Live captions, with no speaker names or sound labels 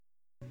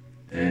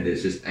and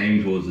it's just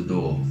aimed towards the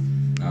door.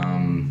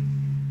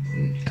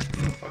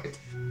 Fuck it.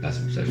 That's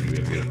actually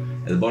really good.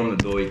 At the bottom of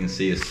the door, you can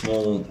see a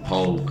small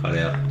hole cut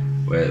out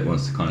where it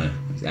wants to kind of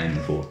it's aiming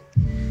for.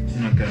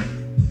 Okay.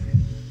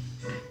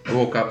 I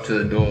walk up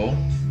to the door.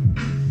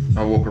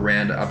 I walk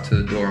around up to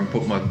the door and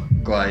put my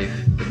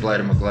glaive, the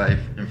blade of my glaive,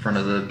 in front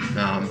of the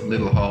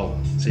little hole.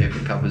 See if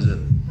it covers it.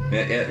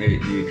 Yeah.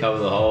 You cover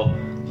the hole.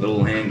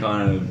 Little hand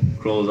kind of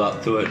crawls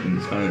up to it and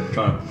it's kind of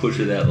trying to push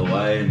it out of the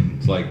way, and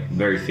it's like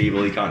very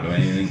feeble. He can't do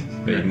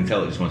anything, but you can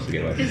tell it just wants to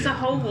get away. Is the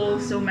whole wall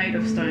still made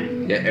of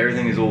stone? Yeah,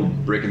 everything is all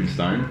brick and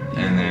stone,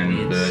 and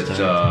then there's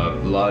a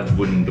large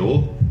wooden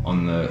door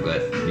on that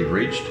you've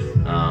reached.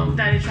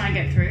 That he's trying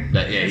to get through.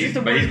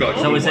 He's got.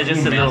 So is it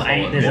just a little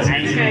there's an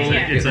angle? Okay,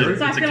 yeah. It's So I a feel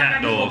like I cat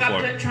can door walk up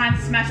for to it. it, try and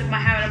smash it with my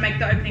hammer and make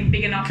the opening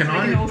big enough so we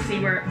can all see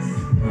where it's...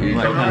 He's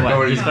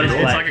got his It's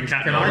blade. like a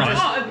cat door. I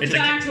just- Oh, it's an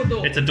actual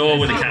door. It's a door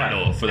with a cat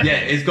door for the Yeah,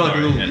 it's got a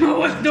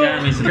little.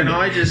 Jeremy's Can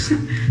I just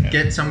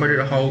get somebody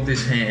to hold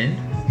this hand?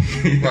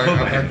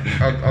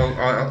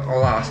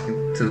 I'll ask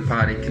to the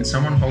party. Can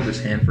someone hold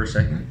this hand for a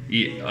second?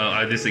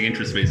 Yeah, this thing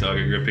interests me, so I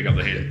can go pick up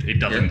the head. It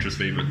doesn't interest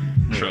me, but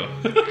sure.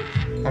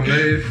 I'll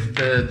move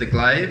the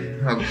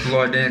glaive. I'll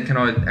lie down. Can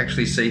I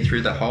actually see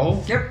through the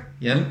hole? Yep.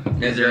 Yeah.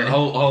 There's a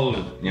whole,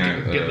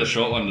 Get the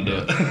short one to do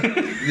it.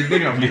 It's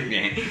big enough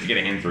to get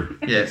a hand through.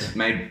 Yeah. It's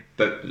made,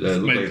 but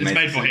It's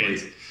made for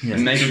hands.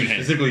 It's made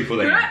specifically for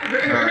the hand.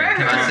 Alright,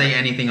 can I see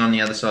anything on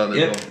the other side of the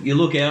door? Yep. You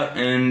look out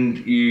and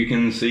you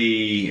can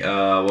see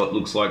what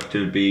looks like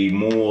to be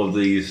more of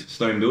these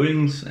stone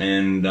buildings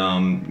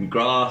and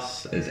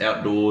grass. It's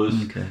outdoors.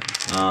 Okay.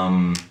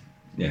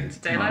 Yeah. It's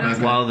daylight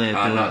outside. While they're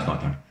doing No, it's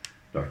not time.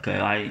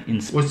 okay,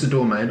 What's the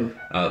door made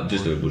of?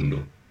 Just a wooden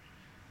door.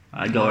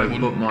 I go over.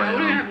 Put I my.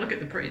 want to have a look at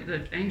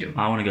the angel.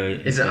 I want to go.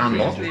 Is it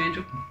unlocked? The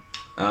angel.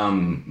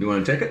 You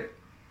want to check it?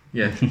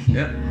 Yeah,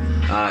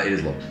 Yeah. It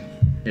is locked.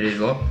 it is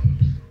locked.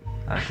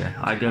 Okay,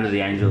 I go to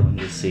the angel and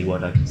just see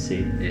what I can see.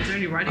 Is there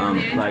any writing on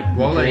the angel? Like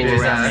While they all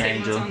do around that, the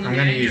angel. What's on I'm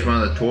going to use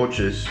one of the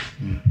torches.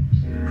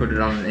 Put it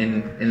on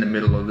in the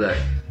middle of that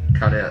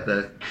cutout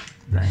there.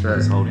 The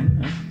angel's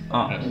holding. Oh.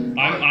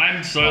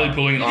 I'm slowly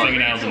pulling at the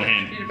fingernails in the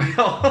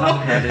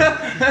hand.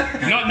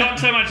 Okay. Not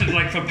so much as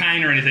like for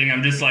pain or anything.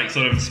 I'm just like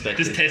sort of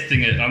just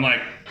testing it. I'm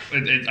like,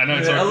 I know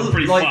it's sort of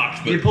pretty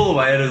fucked, but you pull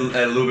away at a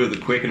little bit of the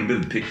quick and a bit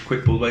of the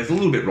quick pull away. It's a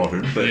little bit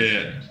rotted, but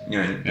yeah.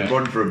 it's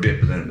rotted for a bit,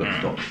 but then it doesn't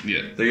stop.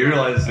 Yeah. So you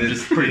realise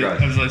it's pretty gross.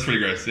 It's pretty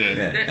gross. Yeah.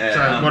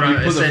 Yeah. So what you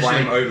I put the flame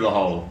essentially- over the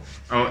hole.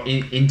 Oh,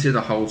 into the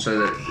hole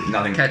so that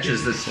Nothing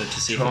catches the So to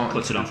see if it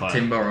puts it on fire.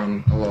 timber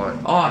on alight.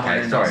 Oh,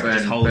 okay, sorry.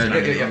 Just holds it.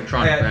 I'm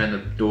trying to burn the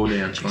door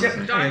down.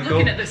 constantly. I'm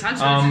looking at this. I'm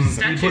just a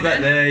statue. You put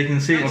that there, you can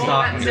see it Oh,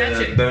 starting that to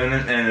statue. burn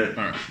it, and it,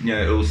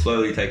 it will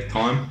slowly take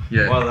time.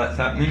 Yeah. While that's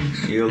happening,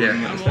 you're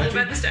looking at I'm the all statue.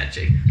 about the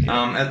statue.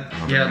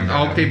 Yeah,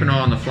 I'll keep an eye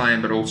on the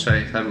flame, but also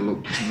have a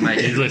look.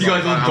 Make You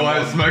guys all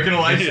die smoking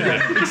away,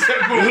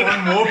 except for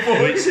one more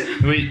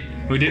forward.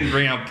 We didn't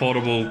bring our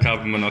portable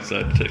carbon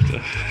monoxide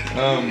detector. So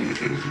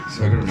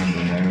I gotta remember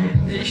the name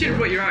of it. You should have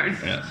brought your own.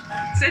 Yeah.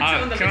 Said so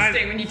on the can I-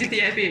 listing when you did the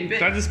Airbnb.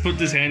 Can I just put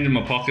this hand in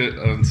my pocket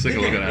and stick a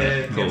look at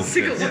it? Yeah,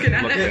 Sick of looking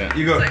at it. Yeah,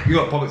 you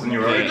got pockets in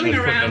your Yeah. own. Wiggling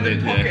Let's put around it the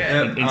in, pocket.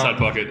 Yeah. Inside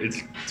pocket.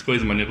 It's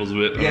squeezing my nipples a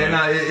bit. Yeah,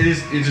 no, it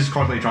is. It's just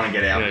constantly trying to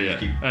get out. Yeah, and yeah.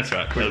 Keep That's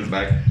right. putting it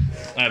back.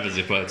 I have a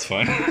zipper. It's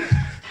fine.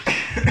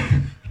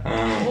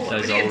 Oh, Those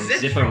where do you old get zips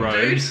zipper from,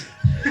 dude? robes.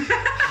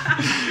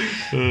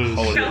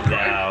 Hold it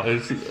now.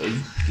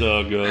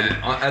 Oh god.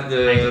 At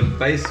the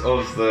base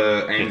of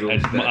the angel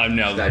I'm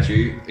now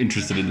statue.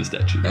 interested in the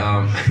statue.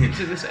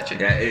 To the statue.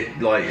 Yeah,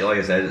 like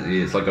I said,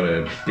 it's like got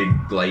a big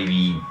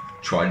glavy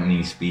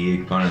trident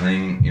spear kind of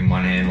thing in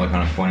one hand, like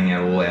kind of pointing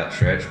out all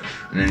outstretched,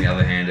 and then the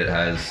other hand it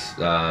has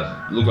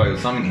looked like it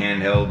was something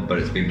handheld, but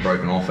it's been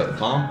broken off at the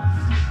palm.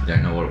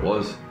 Don't know what it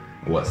was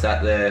or what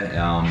sat there.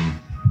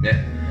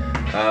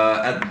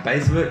 At the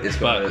base of it, it's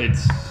got. But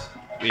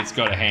it's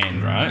got a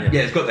hand, right?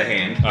 Yeah, it's got the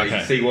hand. Like, you Okay.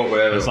 can see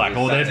whatever. It's like,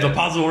 oh, there's the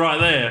puzzle right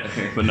there.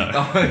 But no.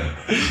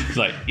 It's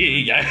like, here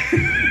you go.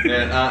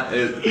 Yeah,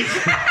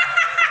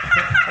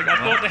 Like, I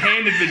thought the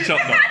hand had been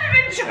chopped off.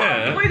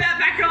 Yeah. Put that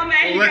back on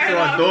there. Well, that's what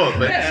I thought,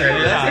 but that's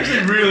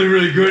actually really,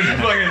 really good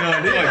fucking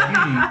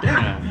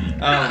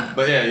idea.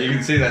 But yeah, you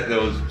can see that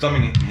there was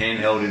something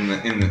handheld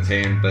in its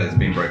hand, but it's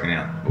been broken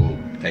out or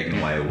taken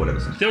away or whatever.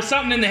 There was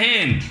something in the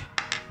hand.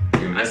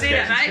 Your I see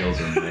that, investigation mate.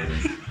 skills are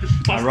amazing.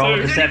 I roll a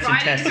Plus two. perception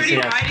test to see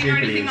how writing or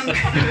stupid he anything on is.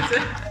 the top of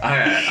it?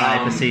 Okay, I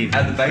perceive.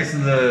 At the base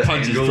of the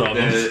Punches angel, there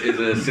problems. is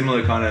a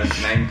similar kind of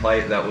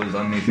nameplate that was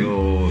underneath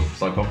your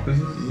sarcophagus.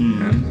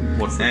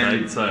 What's the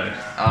And- date say?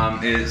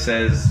 It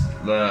says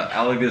the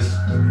Alagus. I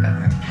don't even know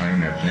how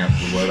to pronounce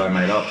the word I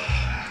made up.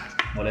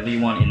 Whatever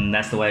you want, and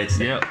that's the way it's.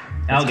 Yep.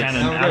 Algus.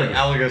 canon.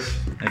 Alagus.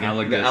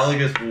 Alagus. The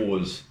Alagus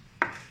Wars.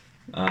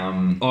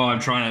 Oh, I'm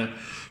trying to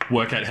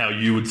work out how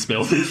you would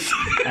spell this.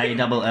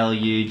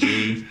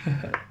 ALLUG.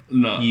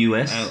 No.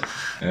 US.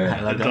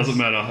 Yeah. It doesn't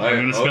matter. I'm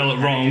going to spell it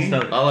wrong.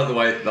 I like the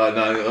way. No,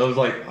 I was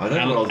like, I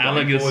don't know what I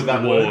was going for with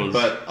that Alagus word,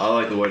 but I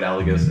like the word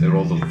Alagus. It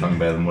rolls off the tongue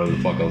better than whatever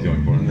the fuck I was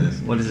going for in this.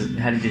 What is it?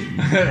 How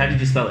did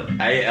you spell it?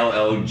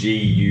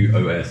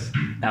 Allguos.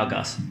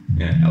 Algus.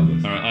 Yeah,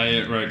 Algus. Alright,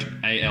 I wrote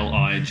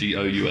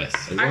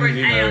Aligous. As I long wrote as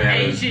you know how to-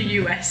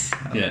 ALAGUS.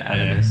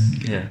 Yeah,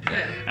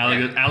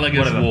 Yeah. Alagus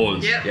Whatever.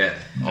 Wars. Yep. Yeah.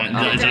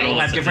 Is that all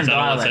have it different is that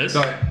all it dialects.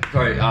 says?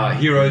 Sorry.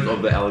 Heroes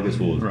of the Alagus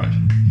Wars. Right.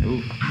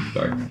 Ooh.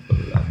 Sorry.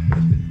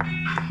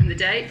 And the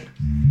date?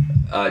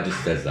 It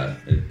just says that.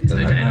 There's no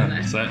date on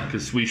there.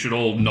 Because we should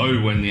all know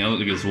when the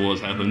Alagus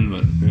Wars happened,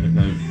 but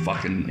no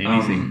fucking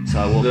anything. So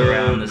I walk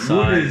around the wood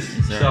side. is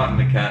Is there- starting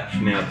to catch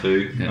now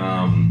too.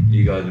 Yeah.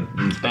 You guys are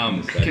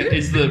inspecting the state.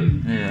 Is the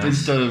Yeah.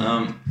 is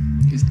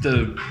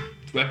the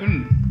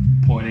weapon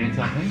pointing at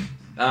something?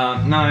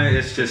 No,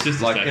 it's just Just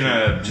a like in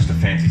statue. just a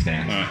fancy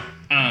stance.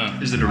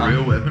 Alright. Is it a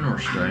real weapon or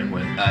a stone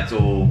weapon? It's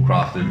all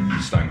crafted,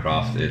 stone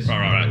craft. It's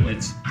Right.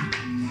 It's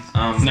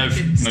Um, no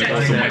awesome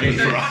weapon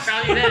for us.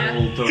 Value there.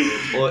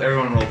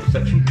 Everyone roll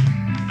perception.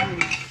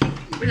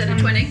 Was that a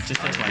 20?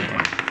 Just a 20.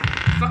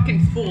 Fucking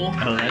 4.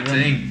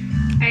 18.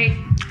 8.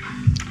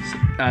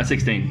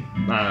 16.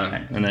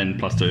 And then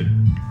 +2.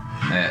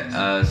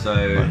 Yeah. So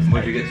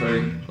what did you get?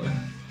 Sorry.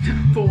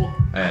 4.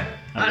 Yeah.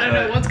 I don't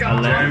know what's going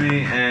on.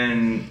 Jeremy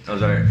and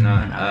was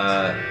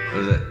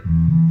it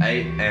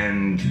 8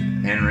 and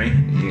Henry? I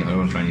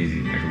want to try and use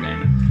the actual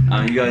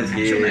name. You guys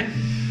hear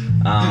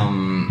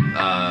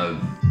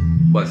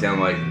what sound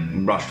like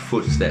rushed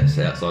footsteps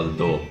outside the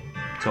door.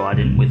 So I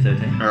didn't with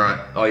 13. Alright.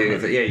 Oh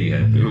yeah, you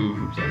have.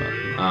 Ooh,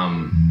 sorry.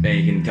 And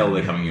you can tell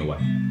they're coming your way.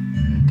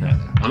 Okay.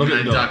 I'm Look going at the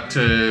to door. duck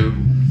to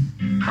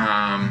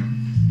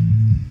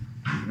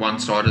one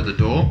side of the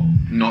door,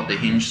 not the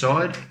hinge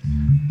side.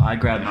 I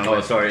grabbed my Oh,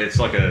 weapon. sorry, it's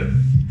like a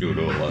dual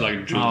door. Like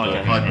a drill Oh, door.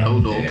 okay. Like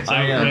a door.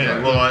 Yeah.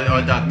 Yeah. Well,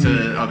 I duck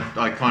to.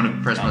 I kind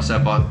of press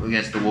myself up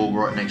against the wall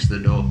right next to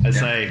the door. I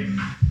say,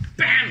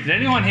 Bam! did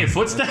anyone hear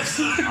footsteps?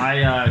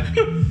 I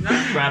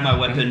grabbed my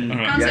weapon.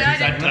 Alright. Can't say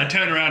I I, did. I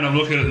turn around, I'm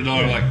looking at the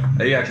door, like,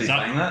 Are you actually So-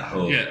 saying that?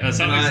 Or? yeah,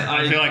 something's,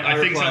 I feel like I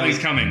think reply something's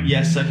with, coming.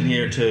 Yes, I can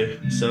hear it too.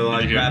 So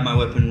I Did you hear grab it? my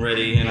weapon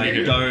ready and I Did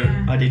you go.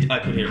 I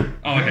could hear it.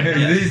 Oh, okay.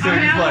 These two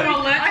I'm just now like- on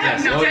alert. I have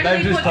Yes, well, they've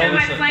gently just put told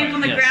my us that, flames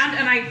on the yes. ground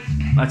and I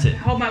That's it.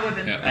 hold my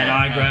weapon. Yeah. And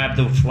I grab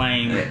the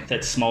flame Yeah.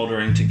 that's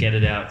smouldering to get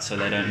it out so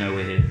they don't know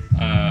we're here.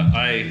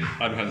 I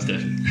hide behind the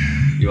statue.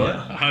 You what?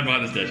 I hide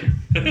behind the statue.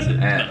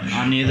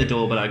 I'm near the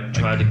door, but I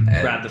tried to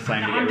grab the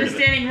flame to get I'm rid just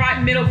of it. standing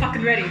right middle,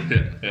 fucking ready.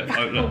 Yeah.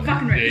 Oh,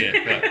 fucking ready.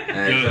 Yeah. so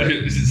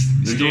You're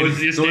the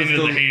door's- you're standing at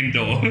the hand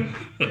door.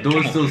 The Come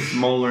door's on. still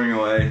smouldering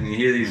away, and you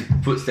hear these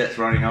footsteps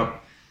running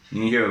up, and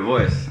you hear a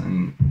voice,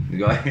 and the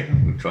guy,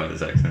 we'll try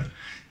this accent,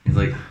 he's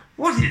like,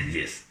 "What is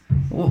this?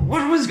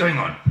 What is going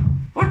on?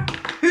 What?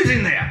 Who's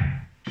in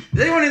there? Is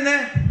anyone in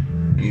there?"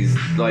 He's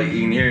like,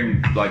 you can hear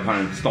him like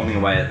kind of stomping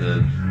away at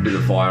the bit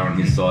of fire on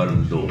his side of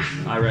the door.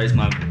 I raise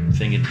my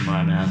finger to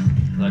my mouth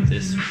like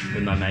this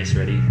with my mace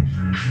ready.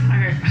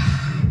 I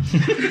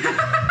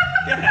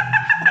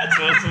That's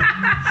awesome.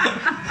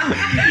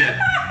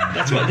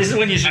 That's what. This is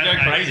when you should go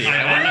crazy.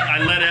 I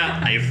let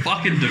out a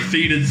fucking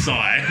defeated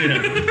sigh.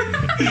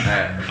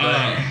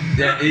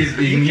 Yeah, you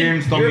can hear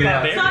him stomping you're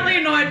out. barbarian. slightly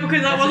annoyed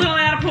because I wasn't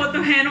allowed to put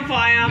the hand on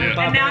fire, Yeah.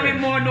 and now I'm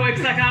even more annoyed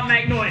because I can't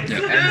make noise.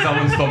 And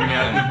someone's stomping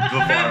out the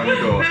fire on the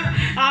door.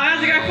 I'm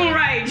about to go full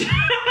rage.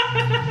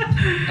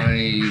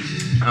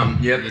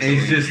 Yep, and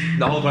he's just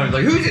the whole time he's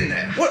like, "Who's in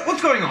there?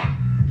 What's going on?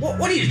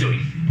 What are you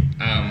doing?"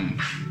 Oh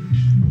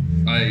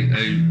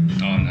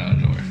no,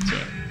 don't worry.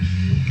 Sorry.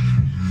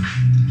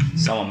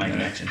 Someone make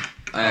an action.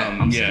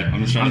 I'm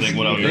just trying to think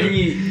what I would Then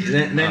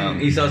do. then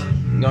he starts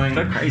going.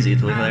 Go crazy.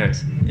 It'll be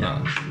hilarious.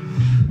 Yeah.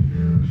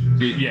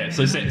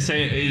 So say I'm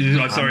sorry.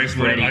 just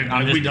ready.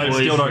 I'm just We still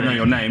poised don't know ready.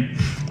 your name.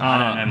 I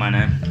don't know my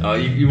name. Oh,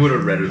 you would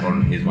have read it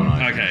on his one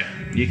eye. Okay.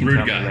 You can Rude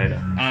tell me guy. later.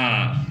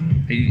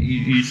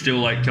 You still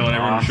like telling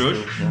everyone to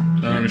shush? Still,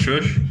 Everyone to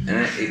shush? And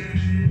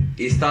then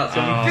he starts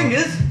saying, Oh.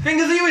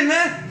 "Fingers, are you in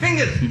there?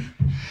 Fingers."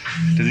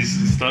 Does he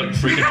start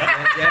freaking out?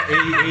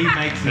 Yeah, he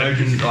makes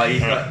motions like he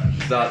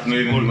starts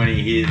moving when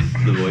he hears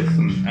the voice.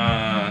 And,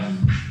 I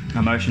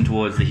motion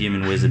towards the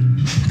human wizard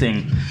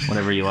thing,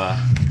 whatever you are,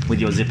 with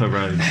your zipper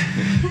robe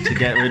to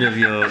get rid of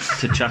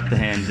to chuck the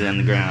hand down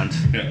the ground.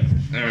 Yeah.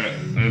 Alright.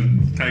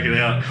 Take it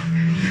out.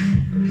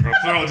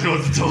 Throw it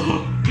towards the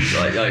door.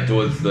 like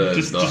towards the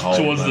Just hole,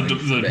 towards the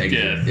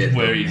exit.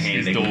 where the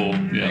his handing. door.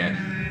 Yeah.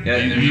 Yeah.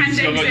 You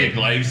still got Handing. your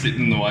glaive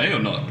sitting in the way or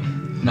not?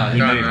 No, he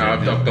No, moved.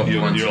 I've ducked off to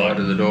You're one like- side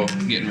of the door.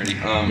 Getting ready.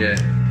 Yeah.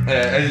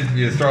 As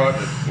you throw it,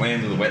 it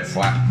lands with a wet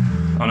slap.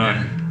 Oh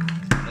no.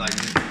 Like,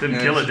 Didn't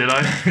kill it, did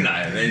I? No,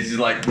 it's just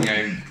like,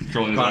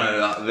 Crawling kind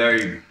of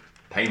very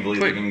painfully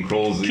looking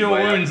crawls his Cure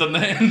way up. wounds on the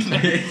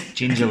hand.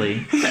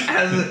 Gingerly.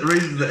 As it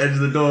reaches the edge of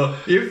the door,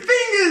 your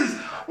fingers!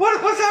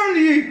 What's happened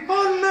to you?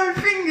 Oh no,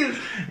 fingers!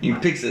 He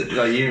picks it,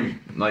 you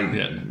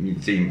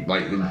see him,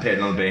 like, with another pair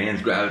of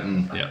hands, grab it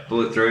and Yeah.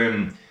 pull it through,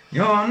 and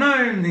oh no,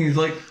 and he's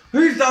like,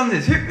 who's done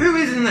this? Who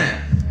is in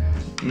there?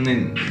 And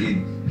then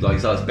he,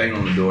 starts banging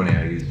on the door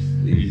now, he's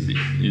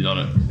He's on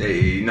it.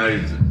 He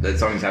knows that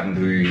something's happened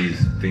to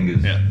his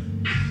fingers. Yeah.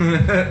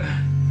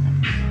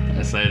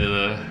 I say to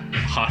the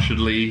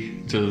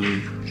hushedly to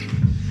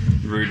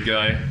the rude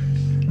guy,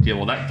 yeah,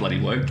 well that bloody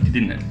worked,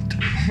 didn't it?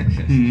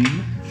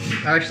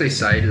 I actually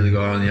say to the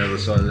guy on the other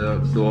side of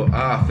the door,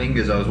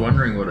 fingers, I was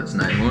wondering what its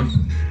name was.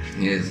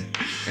 Yes.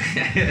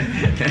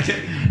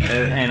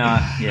 And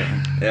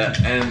Yeah,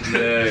 and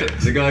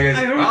the guy goes,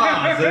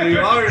 so you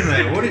are in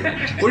there. What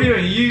are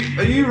you doing?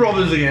 Are you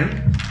robbers again?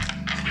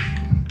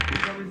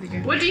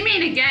 What do you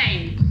mean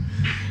again?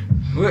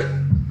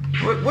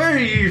 Where are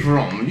you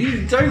from?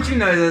 Don't you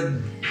know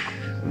that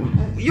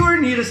you're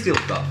in here to steal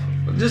stuff?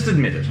 Just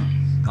admit it.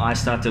 I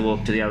start to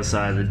walk to the other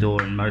side of the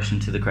door and motion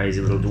to the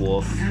crazy little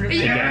dwarf. Are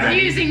you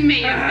accusing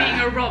me of being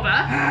a robber?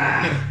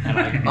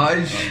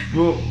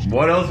 Well,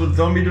 what else would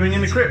Thom be doing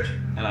in the crypt?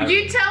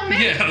 You tell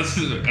me. Yeah,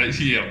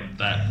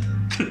 that.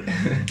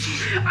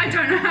 I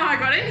don't know how I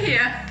got in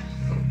here.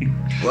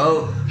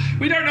 Well,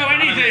 We don't know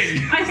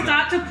anything. I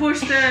start to push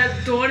the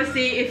door to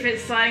see if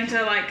it's starting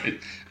to like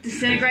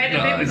disintegrate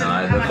a bit with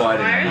how the much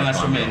fighting. fire No, is. that's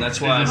what I mean.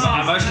 That's why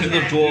I motioned to the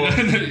okay. door.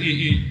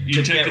 you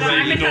To check get to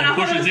ready. see if the door I thought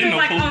it pushes was in still or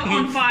like on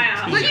pulls.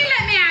 fire. Will you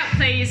let me out,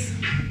 please?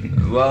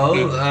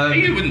 well,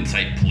 You wouldn't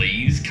say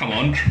please. Come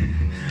on.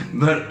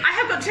 but I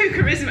have got 2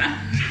 charisma.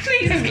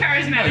 Please is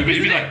charismatic. You'd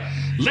isn't be it? like,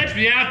 let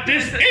me out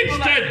this Well,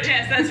 like, instant.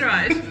 yes, that's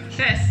right.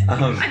 Yes.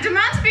 I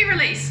demand to be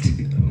released.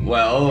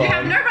 well, You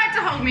have no right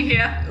to hold me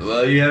here.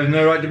 well, you have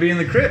no right to be in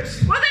the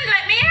crypt. Well, then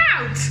let me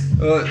out.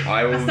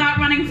 I I will. start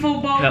running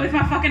full ball Yep. with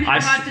my fucking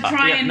hammer to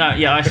try and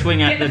I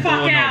swing at get the fuck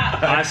doorknob.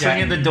 out. I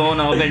swing at the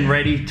doorknob and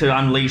ready to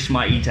unleash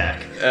my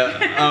E-tack.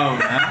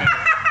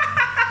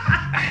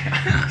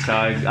 So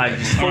I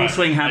full Alright.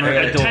 swing hammer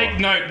at the door. Take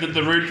note that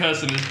the rude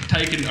person has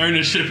taken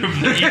ownership of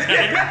the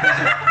e-tag.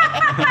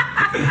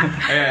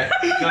 Yeah,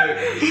 so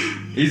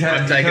he's I'm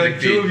had taking a two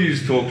few- of you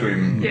talk to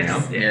him. Yes.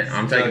 now. Yeah,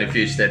 I'm taking a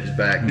few steps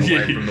back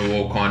away from the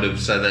wall, kind of,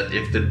 so that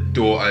if the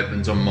door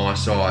opens on my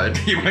side,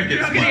 You won't get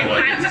You're not getting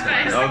smart. punched in the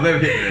face. I've never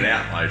hitting it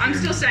out, mate. I'm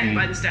still standing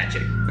by the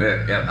statue.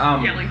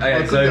 Yeah. Yelling.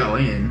 Okay, it could go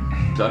in.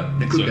 So.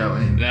 It could go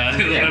in. Nah,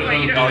 Wait,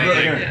 you don't Oh, know.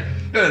 yeah. Yeah.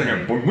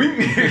 Yeah, boing, boing.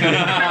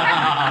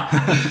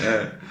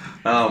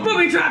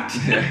 Booby trapped.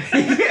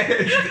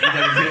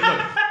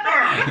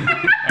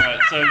 Alright,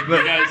 so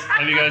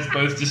have you guys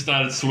both just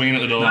started swinging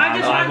at the door? I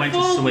just I went went to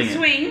full swing it.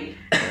 swing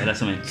Yeah,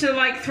 that's what I mean. to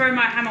like throw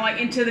my hammer like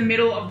into the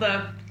middle of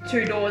the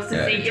 2 doors to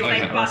Yeah, see if okay, they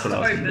that's bust what I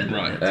was open. thinking.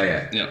 Right.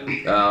 Okay.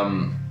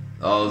 Yeah.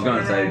 I was going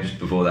to say just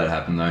before that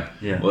happened though,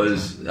 Yeah.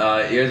 was he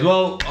goes,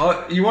 well,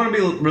 you want to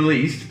be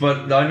released,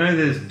 but I know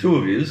there's 2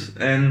 of yous,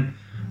 and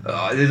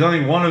there's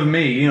only one of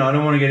me. You know, I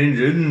don't want to get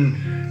injured,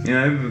 and you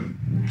know,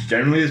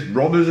 generally there's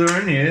robbers that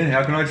are in here.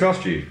 How can I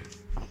trust you?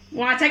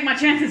 Well, I take my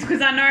chances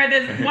because I know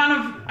there's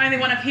only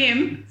one of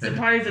him,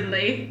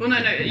 supposedly. Well, no,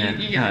 you're yelling at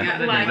it.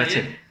 Yeah, that's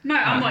it. No,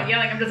 I'm not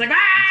yelling. I'm just like,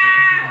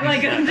 ah!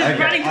 Like, I'm just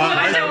Okay. running.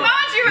 I demand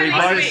you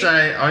release me.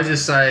 I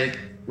just say,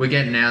 we're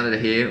getting out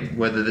of here.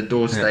 Whether the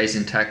door stays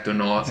intact or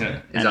not Yeah.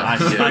 is And up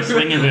to I you.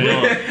 swing in the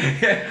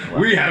door.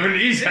 We haven't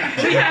eaten.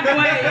 We have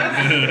ways.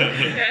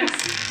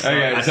 Yes.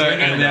 Okay, so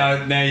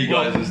and now you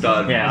guys have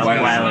started. Yeah,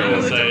 wailing.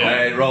 wailing. So,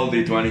 Okay, roll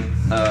d20,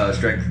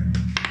 strength.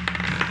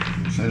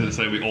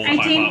 So we all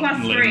 18 pipe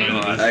up plus and let them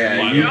know that there's Okay,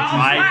 light. you-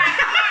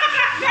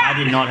 I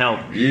did not help.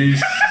 You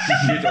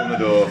shit on the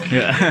door.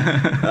 Yeah.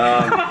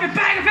 Fucking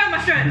bang! I found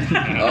my strength.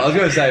 I was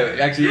going to say,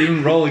 actually,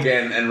 even roll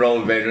again and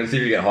roll advantage and see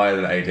if you get higher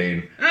than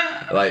 18.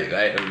 Like,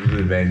 with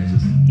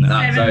advantages. No,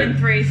 7 and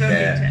 3, so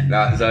yeah. 10.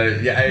 No, so,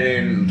 yeah,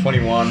 18,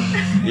 21.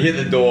 You hit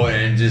the door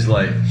and just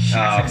like,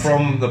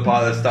 from the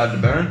part that started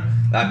to burn,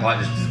 that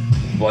part just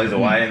blows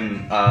away.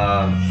 And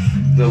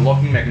the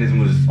locking mechanism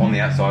was on the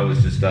outside,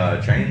 was just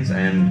chains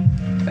and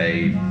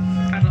a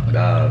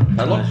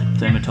padlock.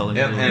 Dermatology.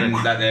 Yep, and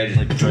that there just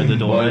Like throw the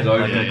door blows away,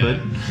 open. like I could.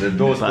 The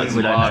door But splits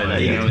we don't apart. know that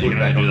and yet. You you know what put you it can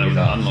back only on do the that with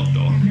guitar. an unlocked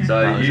door.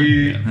 So you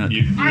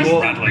You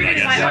rattle it, I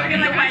guess. Like,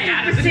 Yeah. like I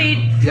have to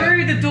proceed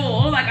through the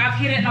door, like I've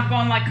hit it and I've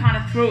gone like kind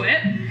of through it,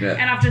 Yeah.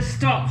 and I've just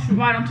stopped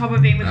right on top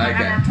of him with my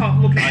Okay. hammer on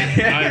top, looking at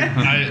it.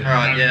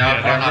 Alright, yeah,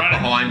 I've run up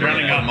behind him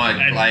and put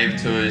my glaive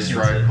to his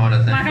throat, kind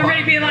of thing. Like I'm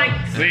ready to be like,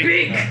 Sweet.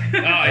 speak. Oh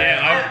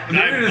yeah, Can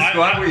you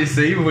describe what you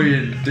see before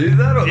you do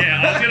that? Or?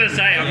 yeah. I was gonna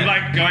say I'm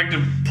like going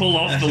to pull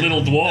off the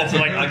little dwarf.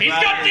 Like he's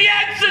got the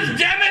answers,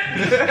 damn it!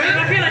 And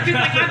I feel like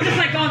I've just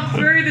like gone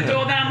through the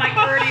door that I'm like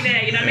already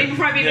there, you know what I mean?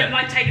 Before I've even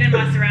like taken in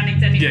my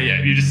surroundings anyway.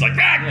 Yeah. You're just like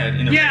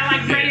Yeah,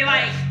 like ready,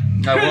 like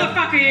No, who what- the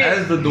fuck are you?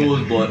 As the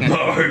doors blow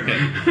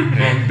open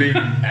from being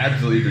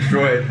absolutely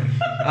destroyed,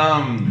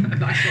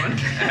 Nice one.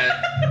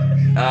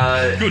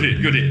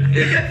 good hit.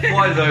 it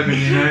flies open.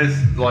 You notice,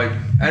 like,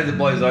 as it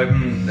blows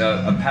open,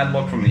 a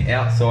padlock from the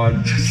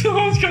outside.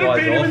 Someone's gonna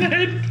Flies beat him in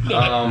the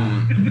off.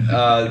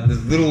 head.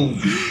 This little,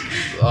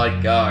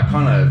 like,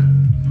 kind of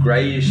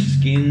grayish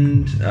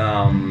skinned,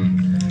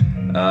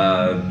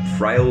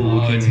 frail Oh,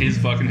 looking. it's his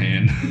fucking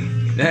hand.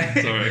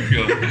 Sorry,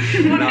 go.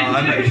 No,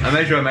 I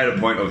made sure I made a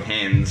point of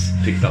hands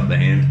picked up the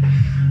hand.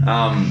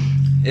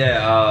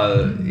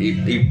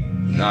 He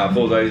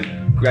falls over,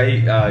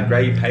 grey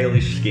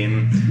palish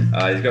skin.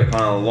 He's got kind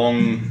of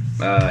long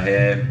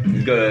hair.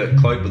 He's got a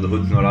cloak but the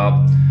hood's not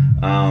up.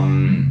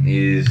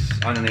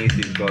 Underneath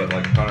he's got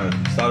like kind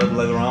of studded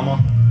leather armor.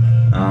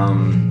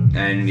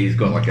 And he's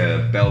got like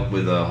a belt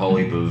with a whole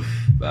heap of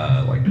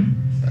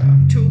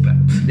Tool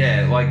belts.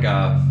 yeah, like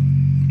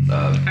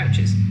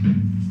Pouches.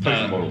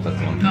 potion bottles. That's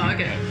the one. Oh,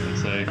 okay.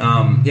 So,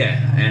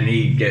 Yeah, and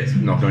he gets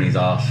knocked on his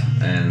ass,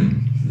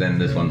 and then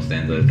this one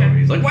stands over top of him.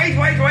 He's like, wait!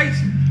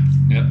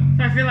 yeah.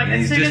 So I feel like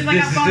And as he's soon as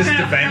like I've gone just and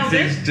held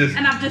defensive, it, just-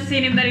 and I've just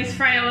seen him that he's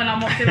frail, and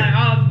I'm obviously like,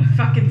 oh,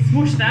 fucking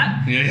smush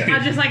that. Yeah. I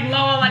just like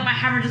lower like my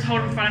hammer, just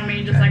hold it in front of me,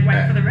 and just like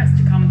wait for the rest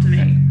to come to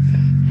me.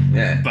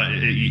 Yeah. But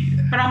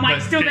I'm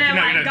like still there,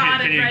 like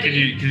guarded,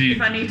 ready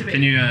if I need to be.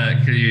 Can you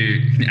act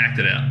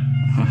it out?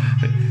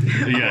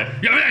 Yeah.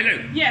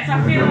 Yes,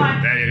 I feel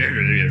like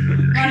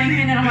running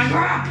in, and I'm like,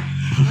 rah!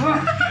 I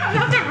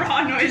love the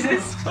raw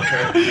noises.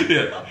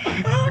 Yeah.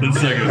 That's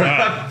so good.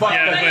 Alright. Fuck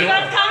Yeah, Like, you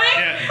guys coming?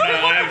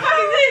 Yeah, What the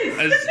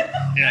fuck is this?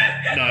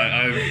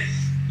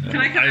 Can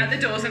I come out the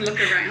doors and look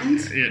around? I'm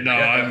just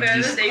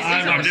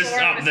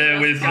up there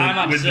with the I'm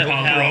pile upset of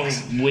with rocks.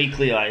 how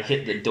weakly I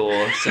hit the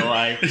door, so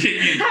I... Having a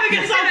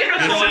side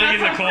You're sitting in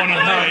the corner.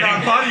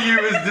 No, part of you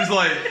is just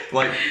like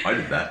I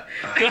did that.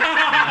 No,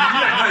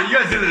 you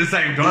guys did it at the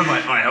same time.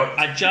 Like I helped.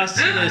 I just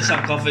hit the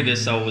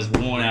sarcophagus, so I was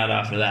worn out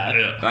after that.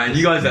 Yeah. And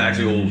you guys are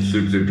actually all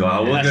super tired. I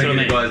was That's going to what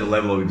I give you guys a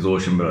level of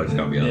exhaustion, but I just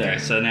can't be Yeah,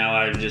 honest. so now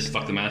I just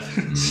Fuck the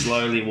math.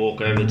 slowly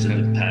walk over to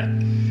the pack.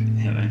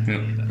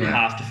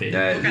 Half defeated.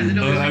 At the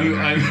doors. I'm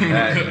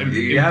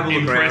you have a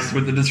look impressed around.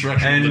 with the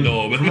destruction And of the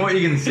door. But from what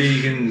you can see,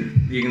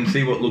 you can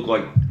see what look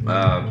like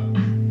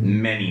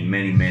many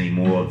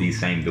more of these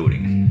same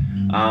buildings.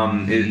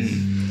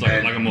 it's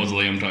like a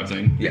mausoleum type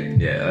thing.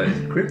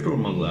 Crypt or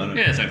mausoleum?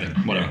 Yeah, same thing.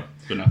 Whatever.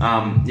 Good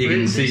enough. You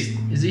can see.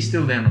 Is he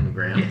still down on the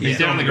ground? He's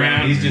down on the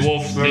ground. He's just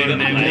Dwarf standing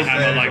there with a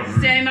hammer, like.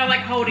 standing there,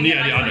 like holding it.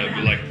 Yeah, like, I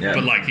know,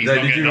 but like he's So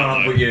not did you getting run up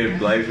up though. with your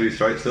blade through his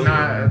throat still?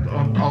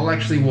 No, I'll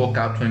actually walk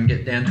up to him,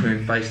 get down to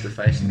him face to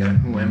face, and go,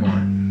 "Who am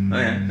I?"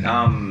 Okay.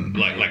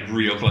 Like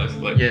real close.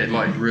 Like, Yeah,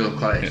 like real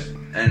close.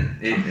 And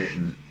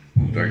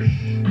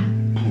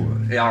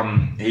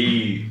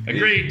he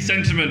Agreed.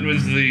 Sentiment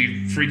was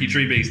the freaky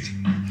tree beast.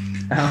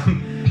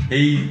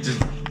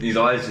 his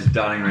eyes just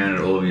darting around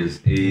at all of you.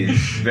 He's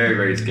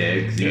very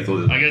scared because he thought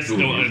it was I guess two of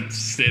you. I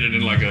stared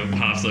in like a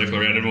half circle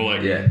around him, all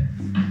like.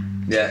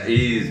 Yeah,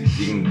 you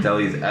can tell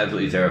he's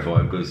absolutely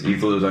terrified because he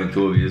thought there was only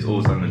two of you. All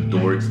of a sudden, the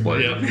door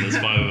exploded. Yeah, there's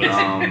 5 of us.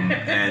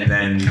 And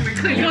then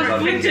clean all of a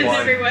sudden, reflectors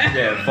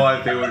everywhere.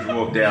 5 people just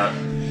walked out,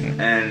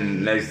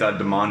 and they started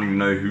demanding to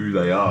know who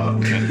they are.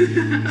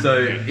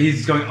 So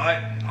he's going,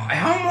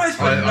 how am I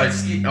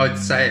supposed to? I'd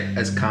say it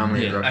as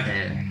calmly as I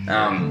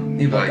can.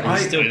 He's like, Like, I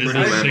still This is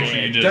pretty a level picture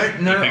you head. just.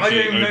 don't know. a I picture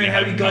don't even know how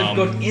you had guys calm.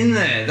 got in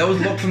there. That was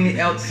locked from the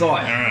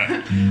outside.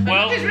 Alright. His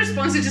Well,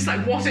 response is just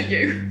like, "What are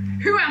you?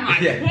 Who am I?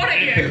 Yeah. What are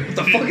you?" What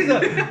the fuck is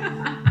that?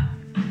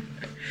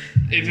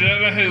 if you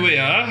don't know who we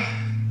are,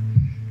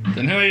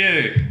 then who are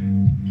you?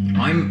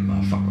 I'm.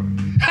 Oh, fuck.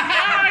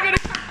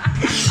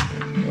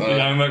 Your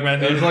homework It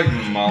method. was like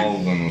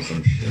Malvin or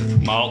some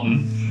shit.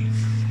 Malton.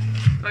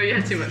 Oh, you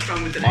had too much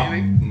fun with the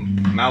naming.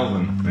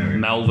 Malvin. Maybe.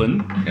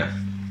 Melvin. Yeah.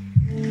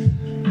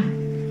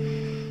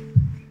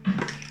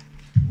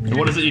 So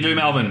what is it you do,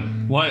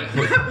 Melvin? What?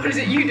 What is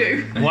it you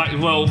do?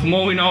 Well, the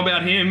more we know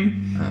about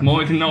him, the more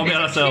we can know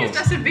about Accused ourselves.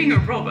 us of being a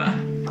robber.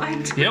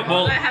 Yeah,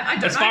 well,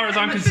 as far as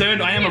I'm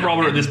concerned, I am a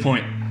robber at this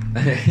point.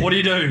 What do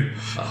you do?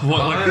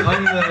 What, like,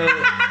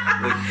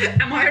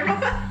 Am I a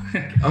robber?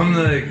 I'm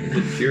the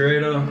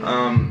curator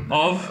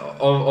of?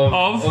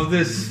 of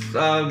this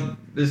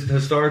this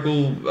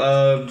historical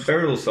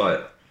burial site.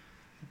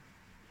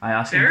 I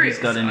asked him if he's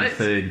got any Burial sites.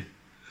 food.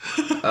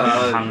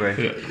 I'm hungry. I'm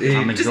Just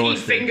eat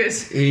exhausted.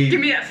 fingers. He, Give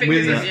me that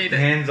fingers with if his you do.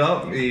 hands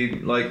up, he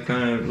like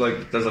kind of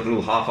like does like a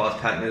little half-assed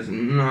pat and goes,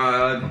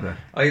 no,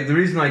 the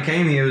reason I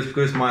came here was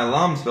because my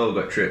alarm spell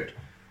got tripped.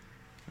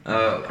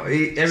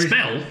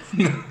 Spell?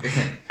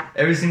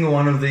 Every single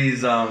one of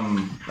these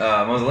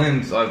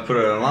mausoleums, I've put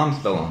an alarm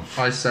spell on.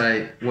 I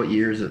say, "What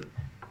year is it?"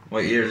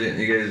 What year is it?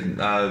 He goes,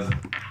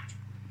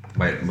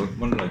 wait,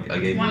 what did I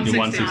gave you?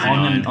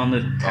 169. On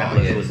the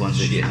tablet, it was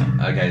 160.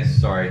 Okay,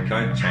 sorry, can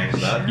I change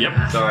that?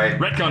 Yep. Sorry.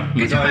 Retcon.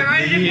 Good job, I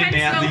wrote it in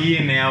pencil. The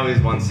year now is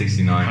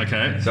 169.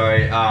 Okay.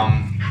 Sorry,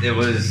 it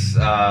was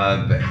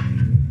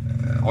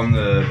on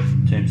the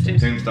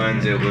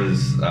tombstones. It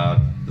was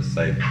let's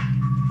say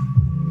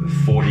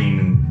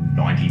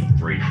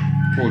 1493.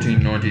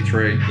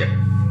 1493. Yep.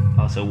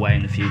 Also, way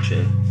in the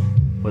future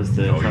was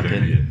the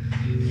fucking.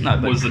 No,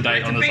 but Was the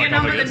date on the Bigger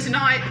number than sarcophagus?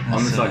 tonight.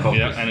 On the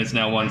sarcophagus. Yeah, and it's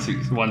now so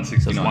it's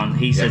 169. one.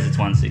 He says it's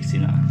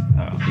 169.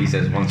 Oh, He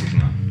says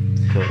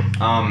 169. cool.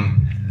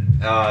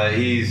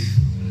 He's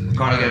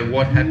kind Okay, of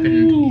what happened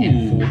in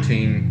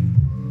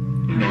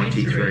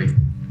 1493?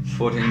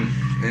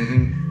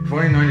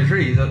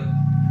 1493. Is that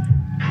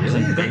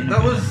really? Been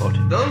That was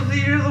 14. the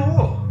year of the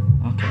war.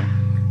 Okay.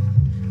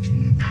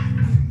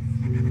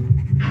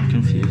 I'm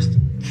confused.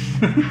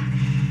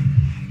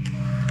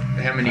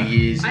 How many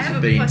years I has have it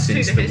a been +2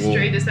 since to the history.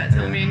 war? Does that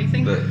tell me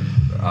anything? But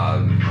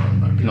no.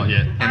 Not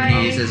yet. How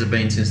many years has it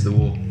been since the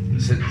war?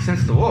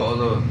 Since the war,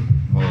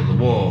 the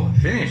war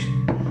finished.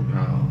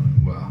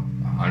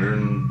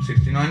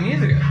 169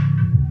 years ago.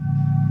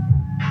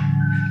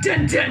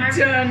 Dun dun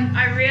dun!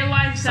 I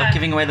realised Stop that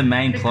giving away the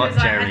main plot,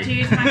 because I had to Jerry.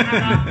 use my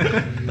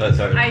hammer.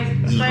 Sorry. I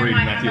throw read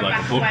my Matthew hammer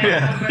like back a book. away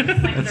Yeah. and it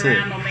slings That's around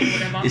it. on me,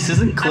 whatever. This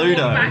isn't I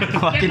Cluedo. walk back,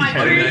 Fucking get my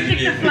Jerry. broomstick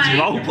to It's flame.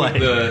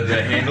 roleplay.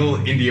 The handle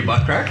into your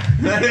butt crack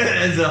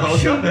as a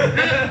holster.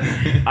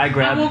 I I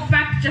grab. walk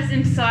back just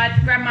inside,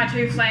 grab my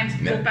 2 flames,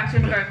 walk back to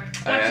him and go,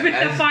 what's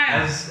with the fire?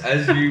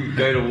 As you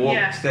go to walk,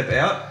 Yeah. step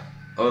out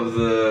of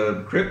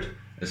the crypt,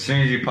 as soon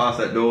as you pass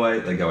that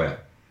doorway, they go out.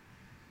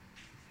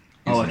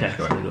 Oh, okay.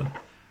 Instantly So go out. good.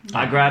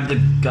 I grab the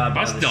guy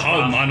by I the still hold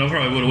scarf. mine. I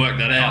probably would have worked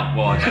that out.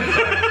 Well,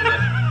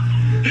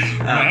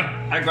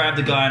 I grab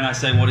the guy and I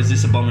say, "What is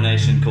this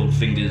abomination called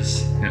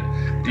Fingers?" Yeah.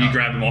 Do you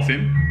grab him off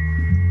him?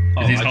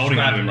 Oh, He's I just holding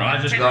grab him, right?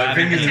 I just no, grab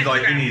fingers him. is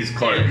like in his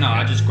clothes. No,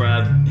 I just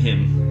grab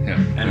him Yeah.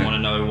 and want to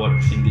know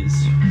what Fingers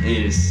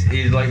is.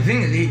 He's like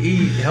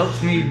he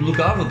helps me look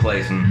after the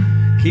place and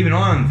keep an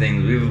eye on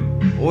things.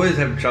 We've always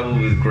had trouble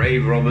with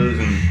grave robbers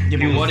and Yeah, but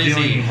people what is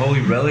stealing he?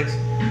 holy relics.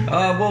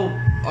 Well,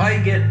 I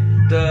get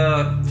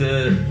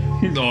the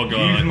Oh use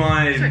god.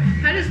 my. Sorry,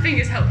 how does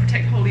Fingers help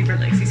protect holy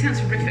relics? He sounds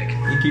horrific.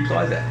 He keeps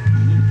eyes out.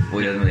 Well,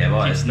 he doesn't really have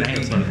eyes, but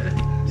Keeps he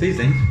names sees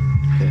things.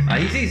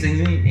 He sees things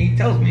and he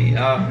tells me.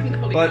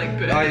 Holy But relic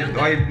burn down there.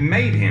 I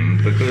made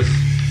him because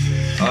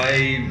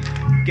I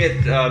get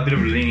a bit of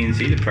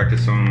leniency to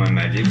practice some of my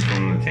magic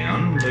from the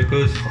town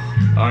because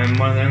I'm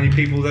one of the only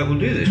people that will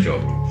do this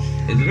job.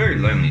 It's a very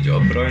lonely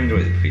job, but I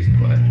enjoy the peace and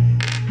quiet.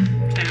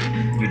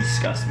 Town? You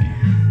disgust me.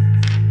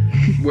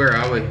 Where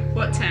are we?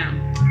 What town?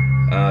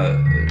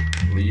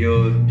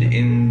 You're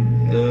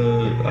in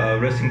the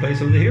resting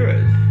place of the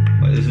heroes.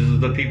 Like, this is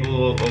the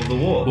people of the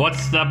war.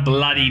 What's the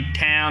bloody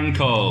town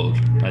called?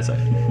 I say.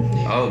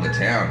 Oh, the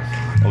town.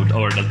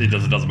 Or it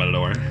doesn't matter,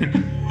 don't worry.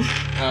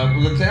 Well,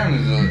 the town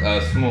is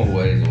a small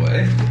ways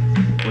away.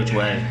 Which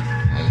way?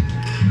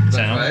 That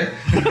Town? way.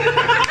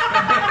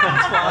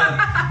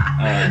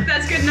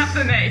 That's good enough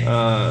for me.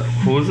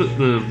 What was it?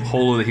 The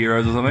Hall of the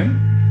Heroes or something?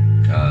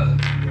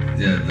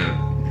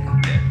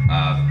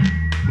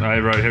 I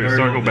wrote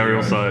historical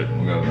burial site.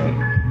 We'll go with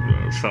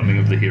that. Something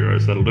of the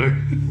heroes. That'll do.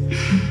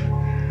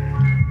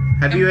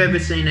 Have you ever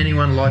seen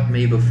anyone like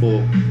me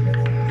before?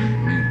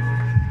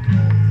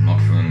 Not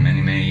for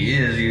many, many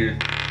years.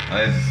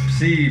 I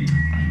see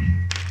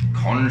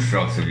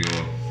constructs of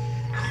your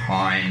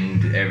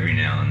kind every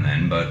now and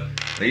then, but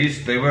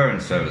they were in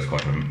service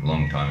quite a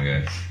long time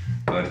ago,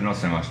 but not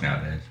so much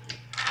nowadays.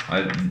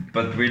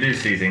 But we do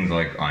see things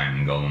like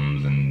iron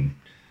golems and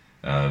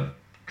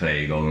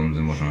clay golems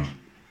and whatnot.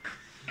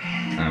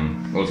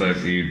 Also,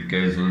 if you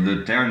go to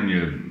the town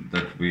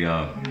that we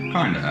are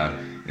kind of at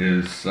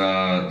is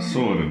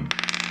Sordon.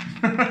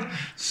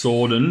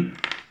 Sordon.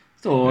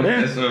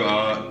 Sordon.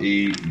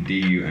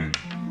 Soredun.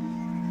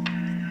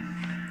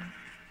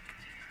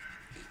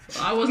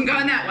 I wasn't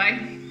going that way.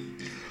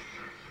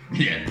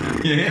 Yeah.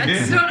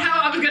 That's not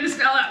how I was going to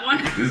spell that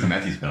one. This is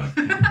Matthew spelling.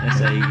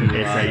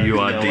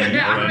 S-A-U-R-D.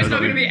 Yeah, I was not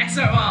going to be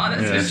S-O-R,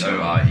 that's for sure.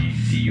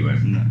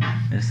 Soredun.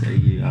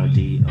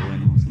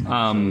 Saurdon or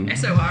something.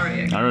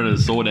 S-O-R-E. I wrote it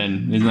as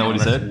Sorden. Isn't that what he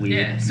That's said? weird.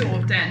 Yeah,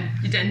 sword, den.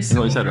 Your den That's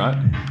what he sword. said, right?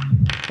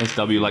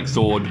 S-W like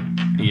sword,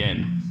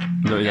 E-N.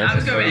 Is that what he Yeah, I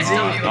was said? going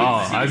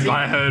S-W.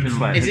 I heard. Which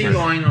way? Is he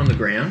lying on the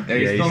ground? Yeah,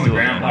 he's Yeah, still on he's the still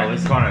ground. there. Like,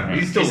 it's kind of.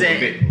 He's still Is a there,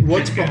 bit.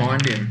 what's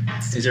behind him?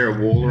 Is there a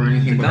wall or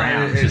anything No,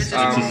 behind him? it's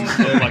just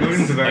the like-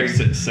 buildings are very,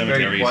 like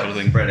cemetery very sort quite of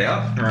thing. spread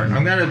out. Alright,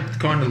 I'm going to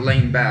kind of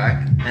lean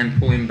back and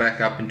pull him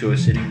back up into a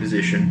sitting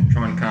position,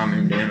 try and calm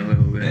him down a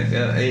little bit,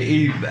 Yeah,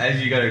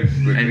 as you go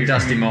and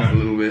dust him off a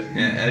little bit.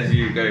 Yeah, as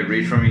you go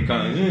reach from him, he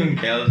kind of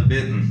cowers a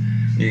bit, and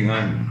you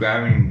kind of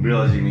grab him and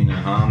realise you mean no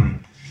harm.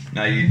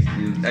 Now as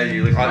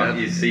you look up,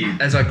 you see.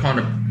 As I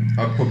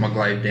put my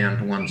glaive down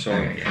to one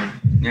side. Okay,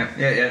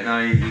 yeah.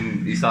 No,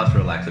 he starts to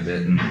relax a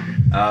bit, and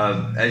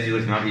as you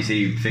look him up, you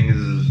see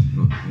fingers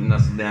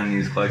nestled down in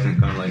his cloak and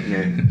kind of like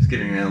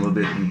skidding around a little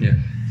bit,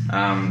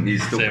 and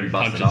he's still pretty Sam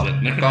busted punches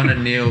up. it. Kind of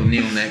kneel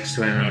next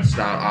to him and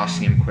start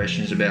asking him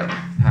questions about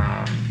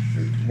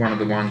one of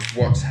the ones,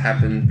 what's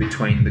happened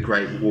between the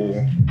Great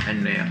War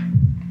and now.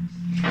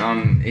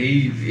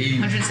 He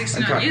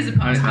 169 years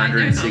apart.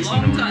 There's a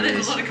long time.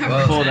 There's a lot of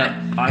coverage Before there.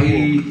 that,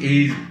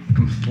 he's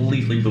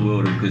completely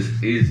bewildered because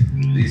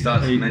he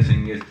starts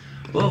mentioning it.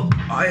 Well,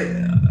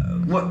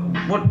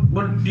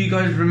 what do you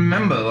guys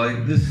remember?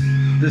 Like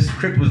this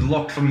crypt was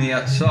locked from the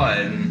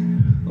outside,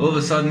 and all of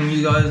a sudden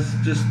you guys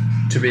just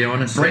To be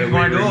honest, break sir,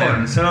 my we door remember.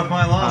 and set off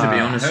my alarm. To be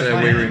honest, Hurt sir,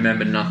 my we hand.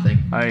 remember nothing.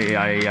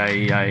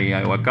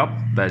 I woke up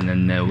and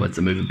then there was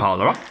a moving pile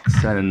of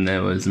rocks and then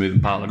there was a moving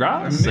pile of A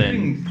grass and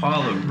moving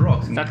pile of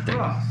rocks and That thing.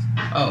 grass.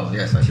 Oh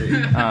yes, I see.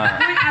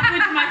 I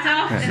point to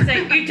myself and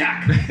say,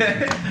 Utak.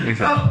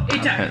 Oh,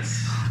 Utak.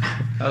 yes.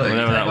 Oh,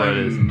 Whatever that word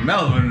is.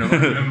 Melvin, if I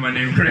remember my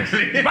name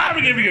correctly.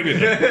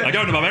 I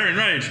go to barbarian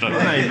range.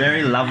 a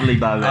very lovely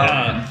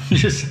barbarian.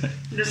 Just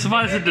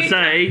suffice it to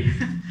say,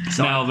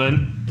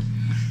 Melvin,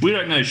 we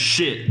don't know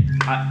shit.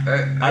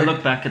 I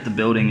look back at the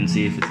building and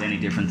see if it's any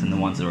different than the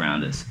ones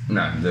around us.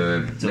 No,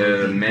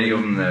 there are many of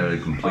them that are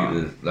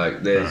completely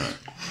like there's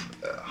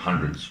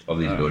hundreds of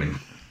these buildings,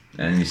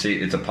 and you see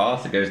it's a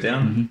path that goes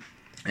down,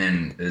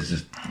 and there's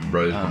just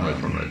rows on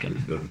rows on rows of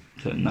this building.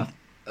 So nothing.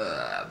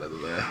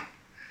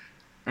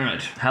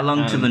 Alright. How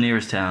long to the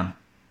nearest town?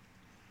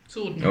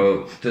 Sword.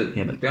 Well,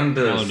 Yeah, but- down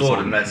to Alan Sword,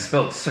 Simon. and that's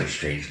spelled so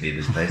strangely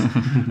this place.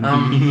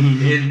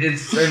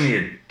 It's only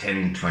a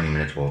 10-20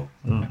 minutes walk.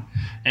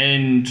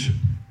 And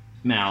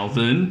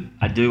Melvin.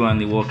 I do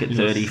only walk at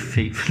 30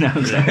 feet. No,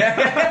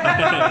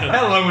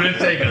 How long would it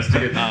take us to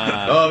get?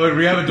 But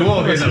we have a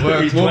dwarf here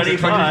that He's walks at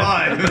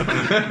 25.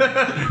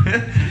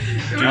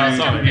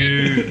 25.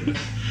 You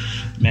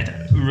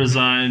Meta.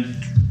 resigned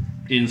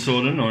in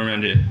Sorden or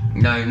around here?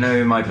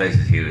 No, my place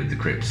is here at the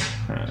crypts.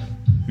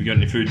 You got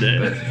any food there?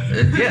 But,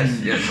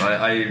 yes,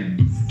 I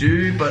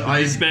do, but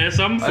I Spare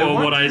some for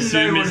want what I to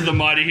assume know is what- the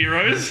mighty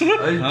heroes. do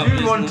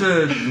want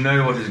to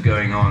know what is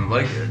going on.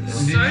 Like,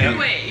 So do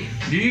we.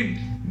 do you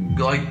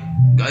like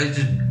guys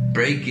just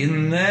break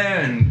in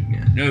there and?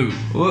 No.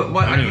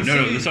 What? I No, can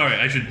no, see- sorry.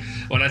 I should.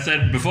 When I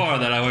said before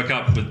that I woke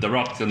up with the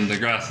rocks and the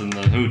grass and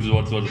the hoods,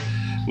 what we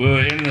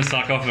were in the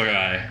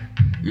sarcophagi.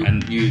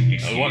 And you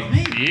what?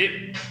 excuse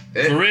me?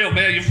 Yep. For real,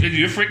 man.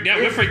 You're freaked out.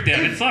 We're freaked out.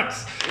 It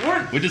sucks.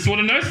 What? We just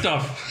want to know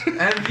stuff.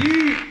 Have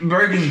you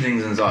broken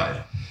things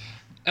inside?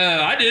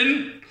 I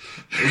didn't.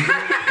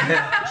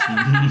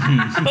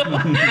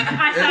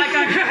 I start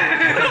going.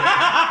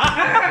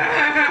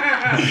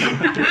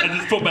 I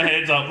just put my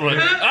hands up like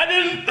I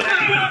didn't.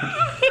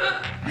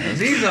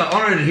 These are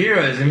honored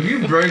heroes. Have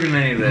you broken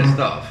any of their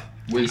stuff?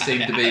 We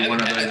seem to be one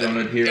of those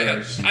honoured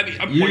heroes. I mean,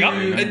 You- wake up.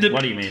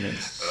 What do you mean?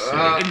 It's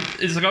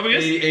Is the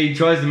sarcophagus? He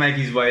tries to make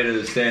his way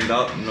to stand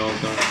up, and all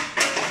that.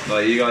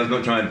 Like you guys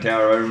not trying to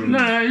tower over him.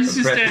 No, he's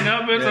just oppress stand him?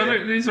 up. But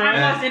Yeah. he's I've alright.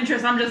 lost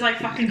interest. I'm just like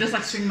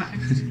swing my.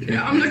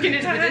 Yeah, I'm looking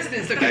into the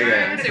distance, looking Okay.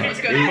 around, see what's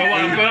going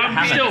But, on.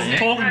 I'm still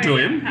talking to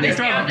him. He's Yeah,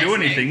 trying to do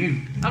I'm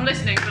anything. I'm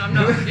listening, but I'm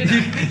not. You know.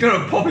 You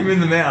gotta pop him in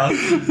the mouth.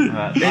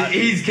 Alright,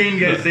 He's keen to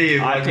go see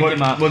I like, pick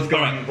him up. what's All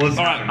going right. what's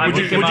All right. happening.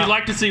 Would pick you him up.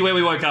 like to see where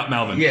we woke up,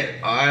 Melvin? Yeah,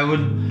 I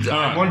would. I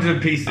Alright. wanted to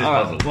piece this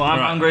puzzle. well, I'm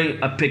Alright. hungry.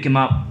 I pick him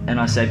up and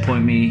I say,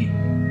 point me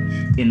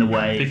in the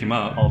way Pick him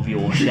up? of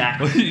your shack.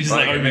 You just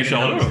like over your making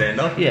him shoulder. stand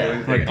up.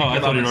 Yeah. Okay. Oh, I Pick thought him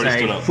he'd up and already say,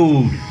 stood up.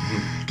 food.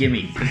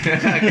 Gimme.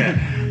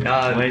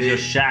 Okay. Where's your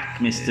shack,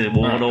 Mr.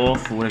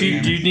 Waldorf? Or whatever Do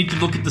your you name need to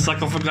look at the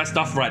sarcophagus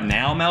stuff right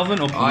now, Melvin,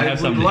 or can we I have would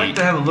something like to eat?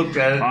 to have a look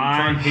at it and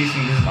try and piece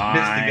some bits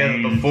together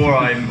Fine. before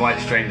I invite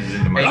strangers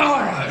into my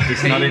house.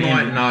 It's He not in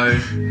might him. know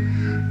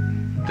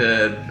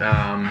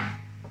the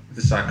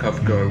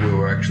sarcophagus we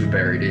were actually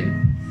buried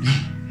in.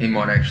 He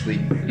might actually.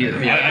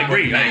 I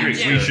agree. Yeah. We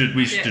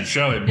should Yeah.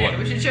 show him Yeah, what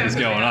we should show is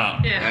him going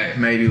on. Yeah. Hey,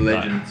 Maybe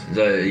legends.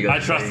 so you I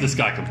guys trust this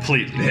guy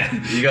completely. Yeah,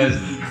 you guys.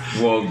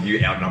 Well, you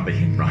outnumber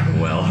him rather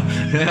well.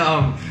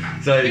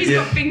 So He's yeah,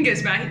 got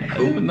fingers, mate.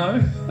 Oh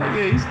no,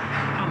 okay.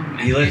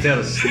 he lets out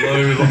a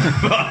slow long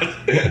fart.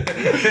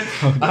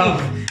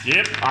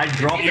 Yep. I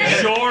drop You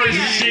him. sure as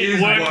He shit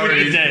is work with the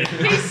worried. dead.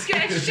 He's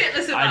scared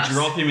shitless of I us.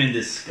 drop him in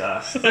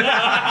disgust.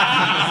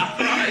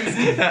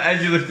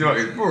 As you lift him up,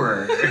 he's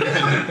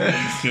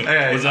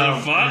Okay, Was that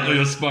a fart or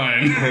your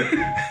spine?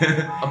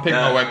 I'll pick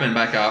my weapon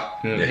back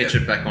up, hitch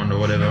it back onto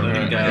whatever,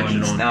 and go hitch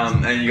it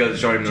on. and you guys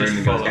show him the room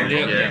and follow goes,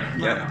 him.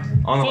 yeah.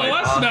 On the way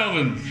Follow us, past,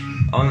 Melvin.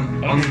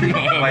 on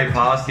the way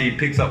past, he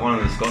picks up one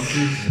of the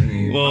sconces and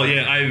he, Well,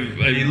 yeah,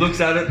 he looks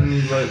at it and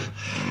he's like,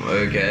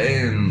 okay,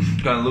 and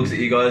kind of looks at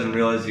you guys and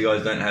realizes you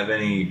guys don't have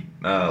any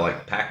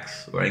like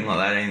packs or anything like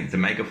that, anything to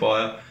make a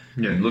fire.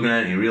 Yeah. And looking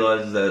at it, he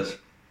realizes that it's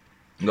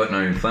got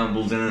no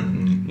flammables in it,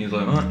 and he's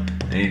like, what?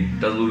 And he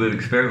does a little bit of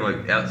experiment,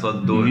 like outside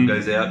the door,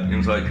 goes out,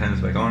 inside, comes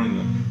back on, and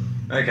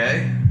he's like, okay.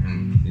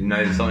 And you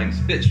notice something's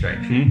a bit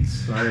strange.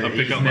 So I'll pick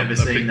he's up never my-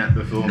 seen that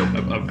before.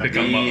 I'll pick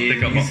up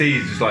You my. see,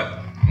 he's just like,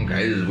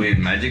 okay, this is weird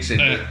magic. So,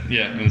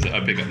 Yeah, I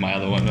pick up my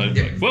other one. I'm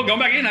Yeah. like, well, go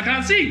back in. I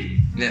can't see.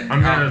 yeah,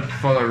 I'm gonna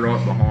follow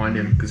right behind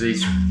him because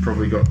he's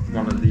probably got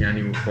one of the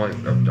animal. Like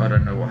I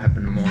don't know what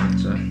happened to mine.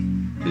 So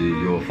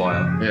your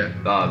fire. yeah.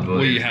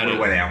 We had it.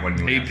 went out when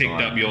you He went picked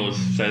outside. up yours.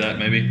 Say that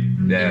maybe.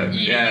 Yeah, You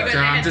yeah. got- So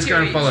I'm just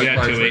going to follow We had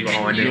two closely each.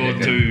 behind him. Your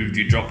two,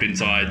 you dropped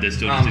inside. They're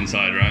still just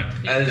inside, right?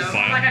 As,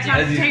 Fire. Like I tried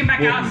As to he's take him back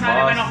walking outside,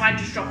 I went past- off, I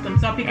just dropped them,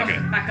 so I pick Okay.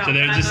 them back up. So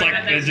there's and I just know like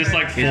that there's just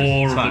like they're-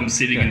 four of fine. them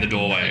sitting in the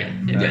doorway.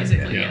 Yeah,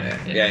 basically. Yeah.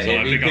 yeah, So I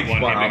he pick up picks one,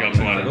 he up picks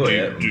one. and he's like, oh,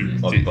 yeah, Do-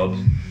 Bob's.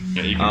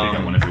 Yeah, you can pick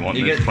up one if you want.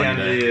 He There's gets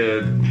plenty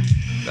down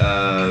there.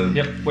 to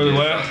Yep, where we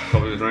were.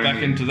 top of his room.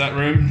 Back into that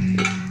room.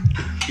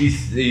 He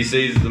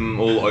sees them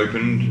all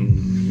opened,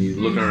 and he's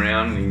looking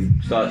around,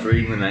 and he starts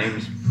reading the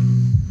names.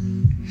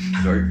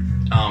 Sorry.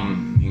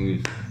 He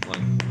was like,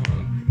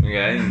 oh,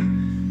 okay,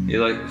 and he's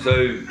like, so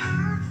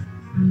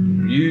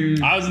you,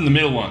 I was in the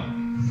middle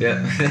one.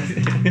 yeah.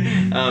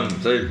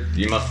 So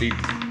you must be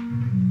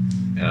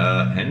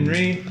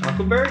Henry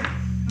Huckleberry.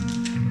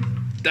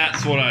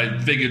 That's what I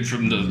figured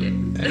from the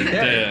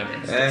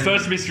And-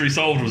 first mystery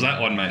solved was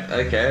that one, mate.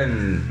 Okay,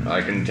 and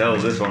I can tell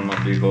this one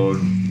must be called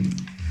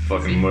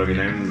fucking whatever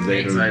your name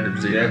is. Adam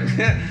Zeta.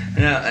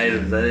 Yeah,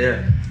 Adam Zeta,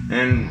 yeah.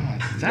 And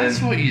That's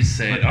then- what you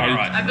said. All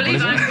right. I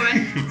believe I'm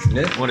going.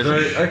 Yeah. What is so,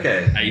 it?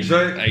 Okay. Eight-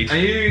 so eight, are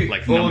you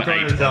like all number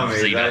trying 8 to tell of me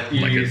Zeta, that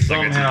you like it's a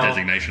somehow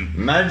designation.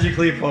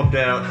 magically popped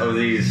out of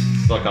these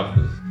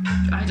sarcophagus?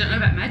 I don't know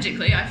about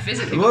magically. I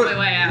physically got my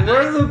way out.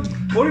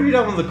 What have you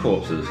done with the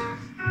corpses?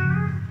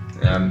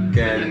 So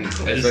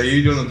are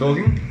you doing the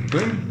talking?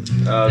 Quinn?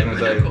 I was going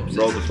to There were no say, corpses.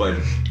 roll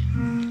persuasion.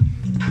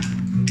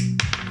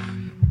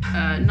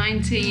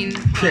 19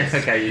 plus Yeah,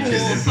 okay, you 4,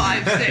 did it.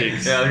 5,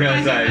 6. Yeah, I was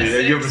going to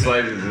say, your Because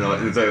persuasion is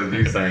not, so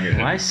you saying it.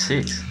 Why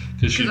 6?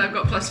 Because she's I've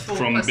got plus 4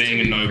 from plus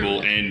being 2 a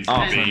noble from- and Oh,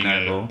 from from being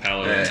noble. a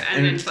paladin. Yeah.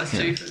 and then plus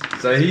 2 for.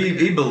 So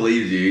he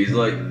believes you. He's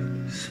like,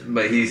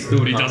 but he's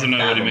still He can't doesn't know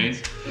what it fathom.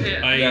 means.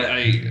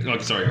 Yeah.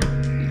 Sorry.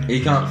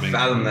 He can't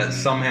fathom that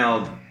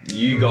somehow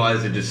you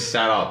guys are just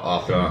sat up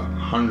after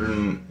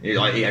 100.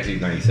 Like he actually,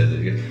 no, he says it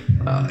again.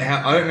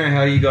 I don't know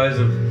how you guys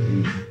have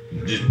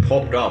just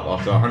popped up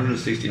after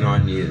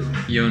 169 years.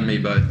 You and me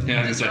both.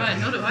 Yeah, That's so right,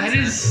 not what I that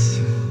said. is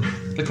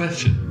the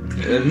question.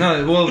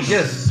 No, well,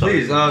 yes,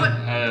 please. We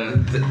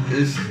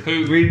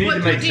need What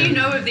to make do you sense.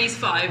 know of these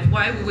 5?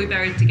 Why were we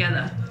buried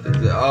together?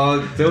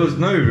 There was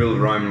no real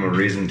rhyme or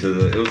reason to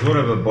the. It was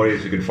whatever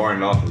bodies we could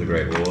find after the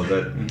Great War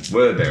that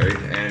were buried,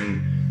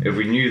 and if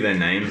we knew their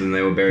names, and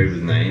they were buried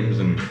with names,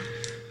 and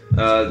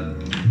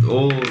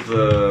all of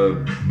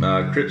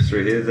the crypts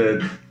through here,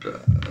 they're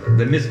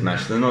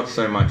mismatched. They're not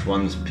so much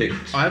ones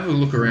picked I have a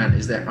look around.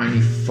 Is there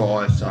only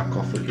 5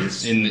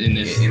 sarcophagus In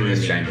this in room.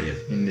 this chamber. Yes.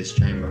 in this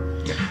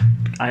chamber?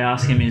 I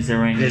ask him, is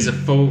there any... There's a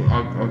full.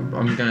 I'm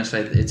going to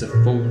say that it's a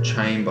full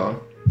chamber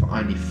for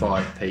only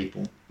 5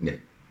 people. Yeah.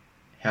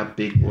 How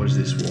big was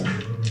this wall?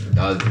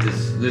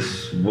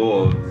 This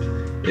war,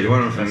 it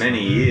went on for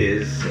many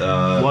years.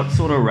 What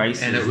sort of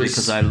race And is it it? was-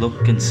 Because I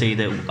look and see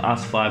that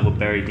us 5 were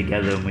buried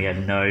together and we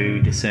had no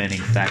discerning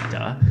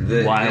factor.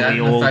 Why are we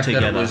the all fact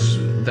together?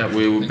 that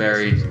we were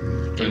buried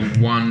in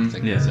one I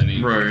think there's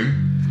any.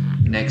 room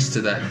next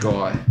to that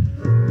guy,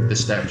 the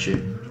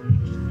statue.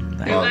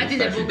 I the think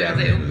they've statue all down got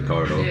the end of the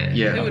corridor.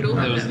 Yeah. They would all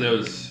There have was. that. There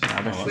was.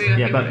 We are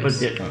Yeah, heroes.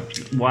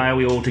 but why are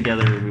we all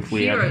together if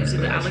we Heroes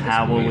of the have... Allegors.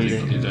 How were we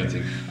You there? don't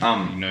think?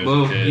 knows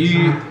Well, who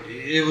cares.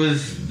 it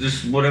was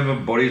just whatever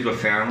bodies were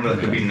found that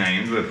could be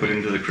named were put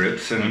into the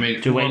crypts, and I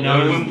mean, Do we well,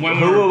 know... when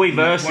who are we when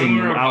versing?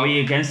 we're Are we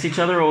against each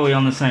other or are we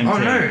on the same oh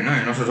team? no,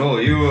 not at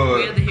all. You We are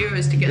were. the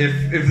heroes together.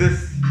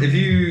 If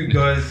you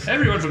guys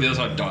Everyone from the other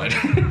side died.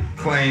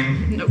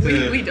 claim No,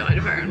 we died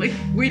apparently.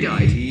 We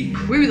died. We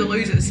were the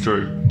losers.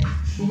 True.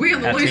 We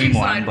on the Our losing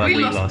team won, side. but we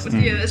lost.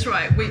 Yeah, that's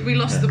right. We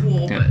lost the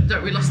war,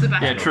 but we lost the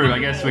battle. Yeah, true. I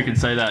guess we could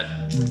say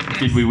that.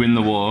 Did we win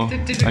the war?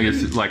 Did we I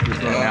guess win? like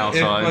on our if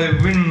side.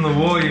 by win the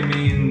war you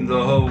mean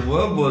the whole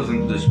world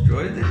wasn't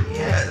destroyed, then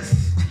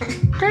yes.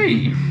 Okay.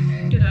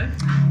 You know.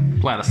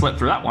 Glad I slept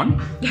through that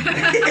one.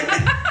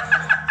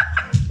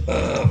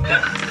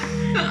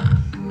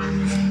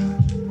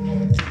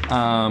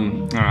 All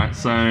right.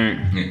 So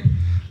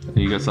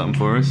you got something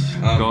for us,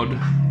 God?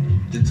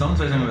 Did someone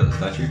say something about the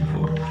statue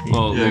before?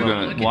 Well, Yeah.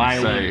 we're gonna Why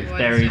are say. we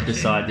buried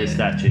beside this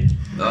statue?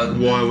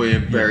 Why we're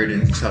buried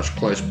in such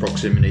close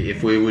proximity?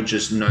 If we were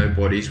just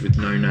nobodies with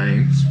no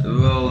names,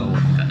 Well,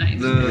 Got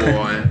names.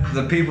 Why?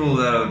 the people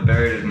that are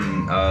buried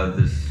in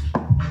this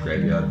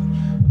graveyard,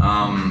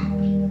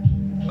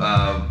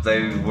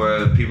 they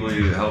were people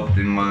who helped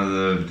in one of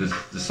the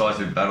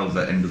decisive battles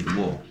that ended the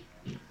war.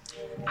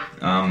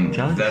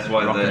 Charlie? That's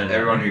why Rocking it.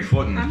 everyone who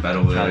fought in this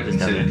battle were Charlie, just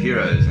considered down there.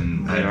 heroes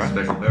and had alright?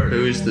 special who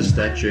burial. is the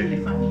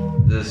statue?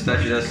 The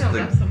statue, that's Tell the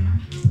that somewhere.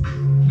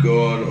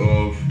 god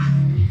of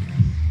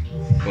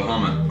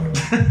Bahamut.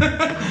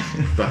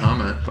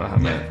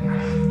 Bahamut.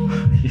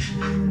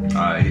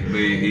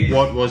 He,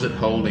 What was it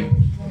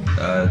holding?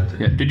 Yeah.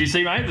 Did you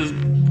see, mate?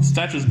 The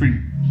statue's pretty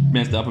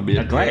messed up a bit.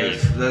 A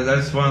grave.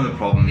 That's one of the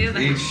problems. Yeah,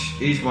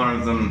 that- Each one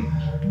of them,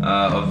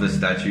 of the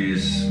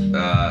statues,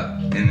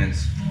 in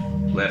its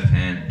left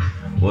hand,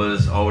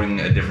 was holding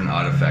a different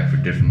artifact for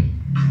different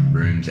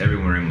rooms. Every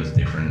room was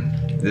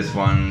different. This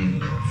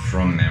one,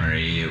 from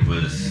memory, it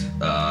was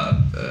I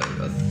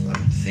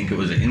think it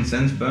was an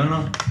incense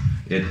burner.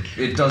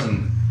 It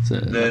doesn't. So,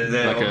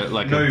 They're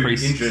like of no a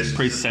priest interest.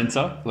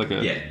 censer, like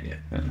a Yeah.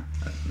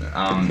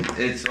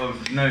 It's of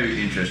no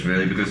interest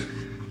really because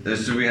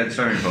we had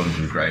so many problems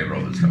with grave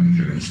robbers coming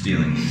through and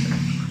stealing these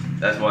things.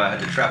 That's why I had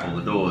to trap all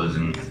the doors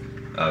and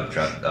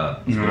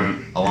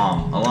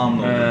alarm all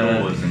the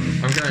doors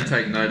and. I'm going to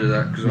take note of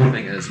that because I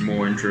think there's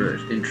more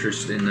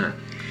interest in that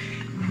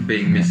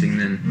being missing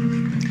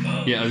than.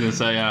 Yeah, I was gonna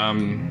say.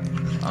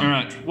 All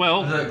right.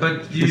 Well.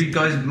 But you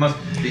guys must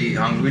be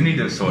hungry. We need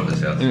to sort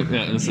this out.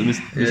 Yeah. So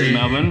Mr. Do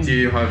Melbourne.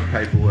 you have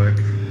paperwork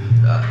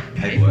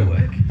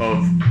Paperwork.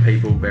 of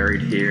people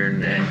buried here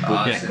and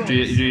books? Yeah. Do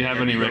you have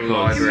any records?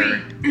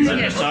 Library. Do you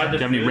have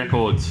any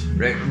records?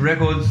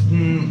 Records?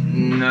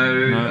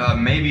 No. No.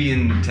 Maybe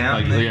in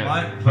town Like, they yeah.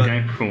 might. But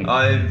Okay, cool.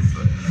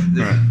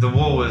 The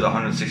war was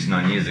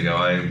 169 years ago.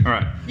 I All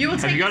right. You will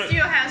Have take you got us it? to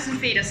your house and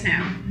feed us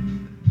now.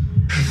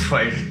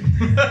 persuaded.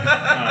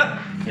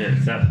 Yeah,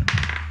 so...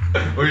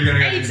 Or are you gonna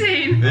go?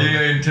 18. Are you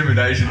going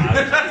intimidation?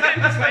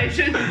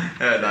 Persuasion.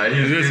 Yeah,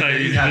 no, was gonna say,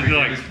 he's he's happy.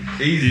 like-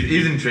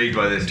 he's intrigued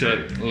by this. To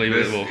leave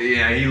it at walk.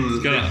 Yeah, he I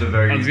lives a was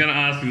very. going to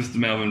ask Mr.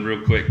 Melvin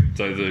real quick,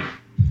 so the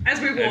As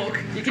we walk,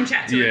 you can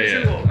chat to him as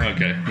we yeah, walk.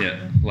 okay, yeah,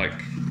 like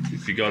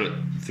if you got it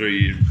through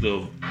your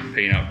little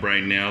peanut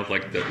brain now,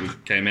 like that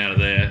came out of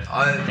there,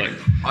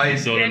 I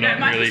sort Yeah, of no, not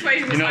my really,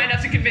 persuasion was you're high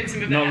enough to convince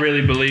him of not that.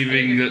 really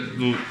believing that,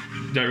 well,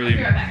 don't really, I'll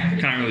be right back.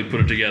 can't really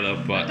put it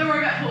together, but Don't worry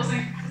about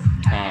pausing.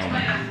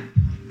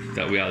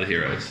 that we are the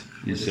heroes.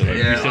 You still don't,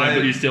 Yeah,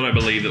 you still don't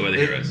believe that we're the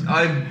heroes.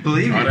 I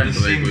believe I it. don't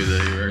This believe seems- we're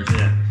the heroes.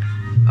 Yeah.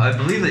 I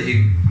believe that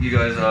you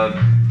guys are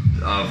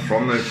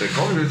from the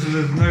colleges, so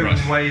there's no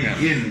Right, way yeah.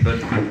 in.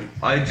 But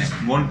I just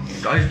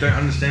don't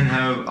understand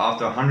how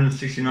after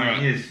 169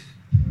 Alright. years,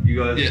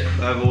 you guys Yeah.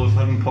 have all of a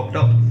sudden popped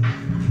up.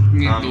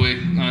 Now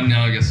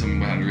I guess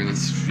I'm hungry.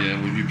 Let's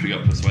will you pick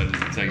up persuaded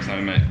to take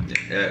time, mate?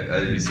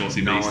 Yeah, You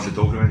saucy no one beast. wants to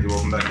talk to me. You're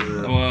welcome back to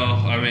the.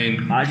 Well, I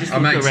mean, I just I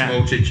look make around.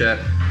 small chit chat.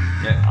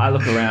 I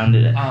look around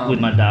with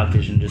my dark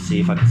vision to see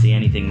if I can see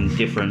anything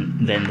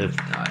different than the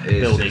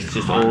It's buildings.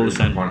 Just all the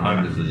same. Upon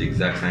hundreds of the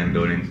exact same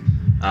buildings.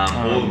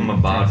 All of them are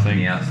barred from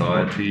the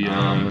outside.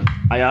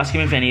 I ask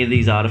him if any of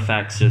these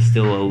artifacts are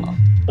still,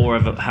 or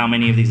if, how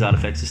many of these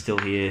artifacts are still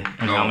here,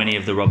 and how No. many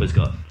of the robbers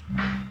got.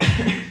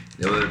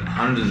 There were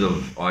hundreds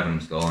of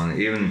items stolen.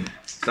 Even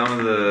some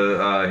of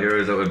the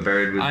heroes that were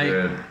buried with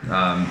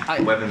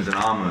their weapons and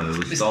armor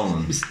was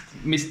stolen.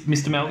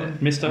 Mr. Melvin,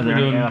 Mr. Are there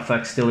any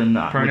artifacts still in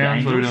the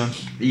Pronouns, what are we doing?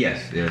 angels?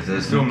 Yes,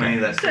 there's still many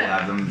that still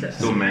have them.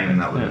 Still many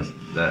that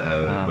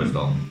were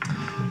stolen.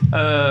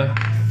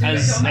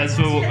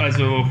 As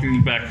we're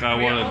walking back, I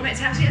want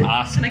to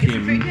ask Can I get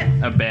some food yet?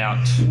 him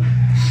about.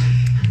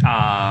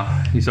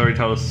 He's already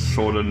told us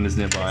Shorten is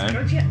nearby.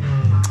 Drugs yet?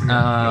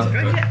 Uh,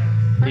 Drugs yet?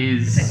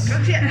 is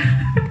Drugs yet?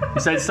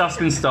 you said stuff's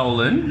been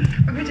stolen?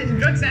 I'm going to take some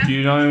drugs now. Do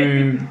you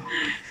know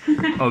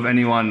of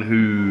anyone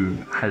who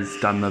has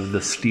done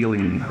the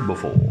stealing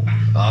before?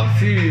 A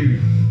few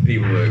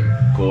people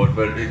were caught,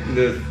 but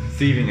the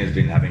thieving has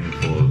been happening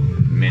for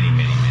many.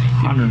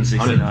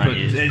 169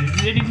 years.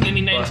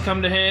 Any names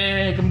come to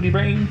your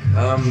brain?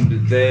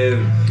 They're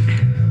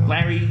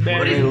Larry,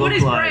 Barry. What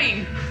is look like?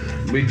 brain?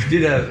 we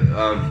did a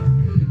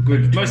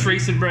good. Most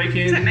recent Is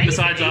break-in, that Macy?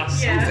 besides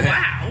us. Yeah.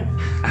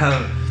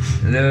 Wow.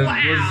 There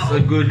Wow. was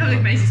a good. I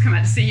believe Macy's come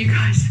out to see you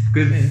guys.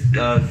 Good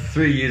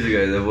 3 years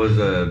ago, there was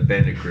a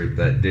bandit group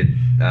that did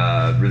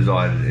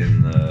reside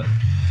in the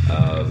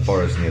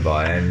forest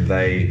nearby, and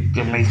they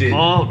did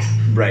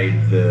raid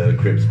the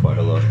crypts quite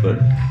a lot. But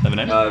Have a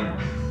name?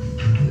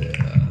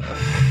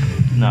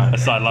 No. I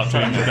sidle up to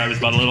him and grab his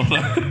butt a little. I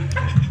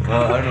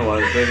don't know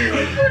what it's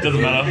anyway.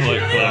 Doesn't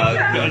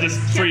matter. Just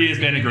 3 years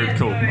bandit group.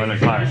 Cool. I don't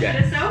care. Yeah.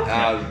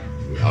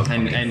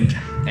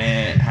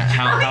 And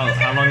how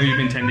long have you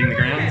been tending the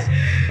grounds?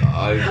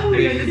 I've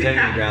been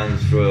tending the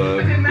grounds for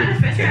a good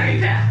Manifest 10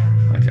 years.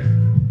 Okay.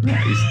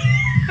 He's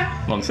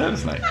long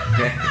service, mate.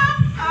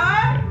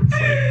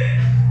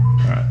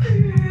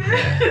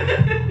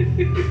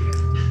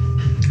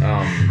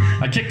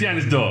 I kicked down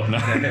his door. No.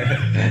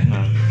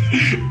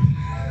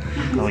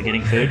 Are we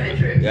getting food?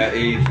 Yeah,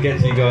 he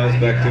gets you guys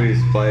back to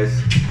his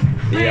place.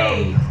 He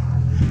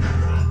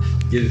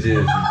gives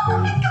you some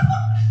food.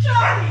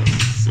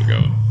 Still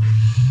going.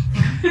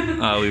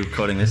 Are we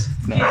recording this?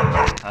 No.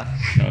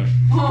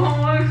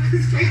 Oh,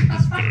 Just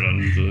put it on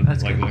the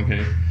That's like good. one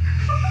key.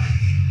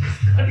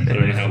 I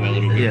don't know how well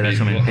it'll be. Yeah, that's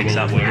something that picks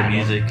up with the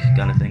music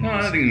kind of thing. No,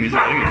 I think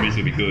the music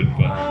will be good,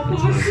 but.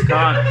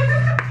 Alright,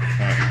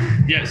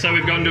 Yeah, so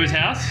we've gone to his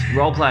house.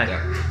 role play.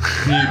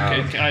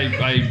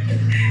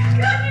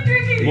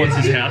 What's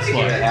his house The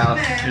like? house.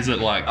 Is it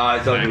like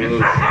It's like a little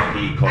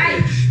shanty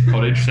cottage.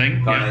 cottage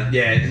thing?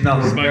 Yeah, it's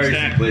nothing very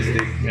Smokestack.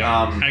 simplistic.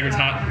 Yeah. Hagrid's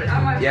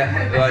hut.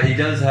 Yeah, but he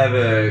does have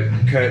a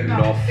curtained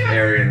off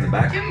area in the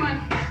back.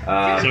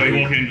 So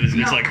we walk into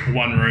this like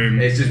one room.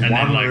 It's just and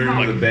one then, like, room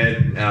with a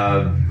bed,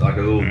 like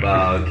a little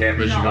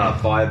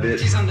camp fire bit.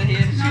 She's under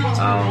here.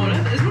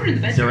 There's water in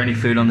the bed. Is there any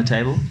food on the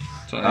table?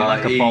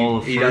 Like a bowl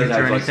of he fruit does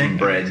have or like some anything?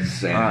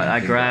 breads. And Alright, I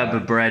things grab a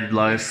like that. bread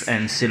loaf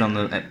and sit on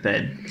the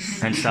bed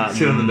and start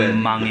Sit on the bed.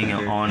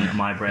 munging on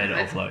my bread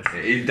of loaf.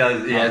 He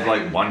does. He has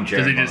like one chair.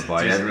 Does he on just,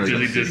 fire. He hasn't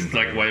really got sitting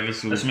like wave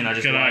us? Doesn't mean I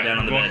just lie down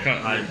on the bed.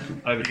 I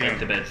overtake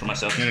the bed for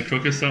myself. You gonna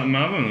cook us something,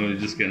 Marvin, or are you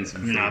just getting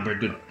some food? Nah,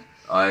 bread good.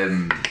 I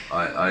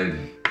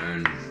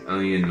earn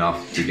only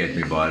enough to get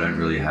me by. I don't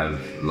really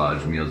have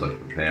large meals I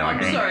prepare.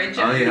 I'm sorry,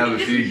 I only have a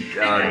few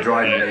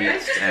dried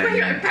meats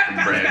and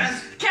some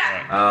breads.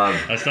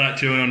 I start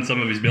chewing on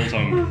some of his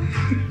biltong.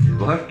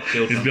 What?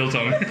 His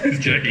biltong, his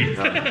jerky.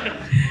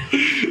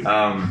 You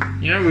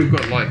know, we've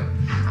got like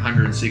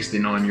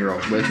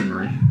 169-year-old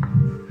weaponry.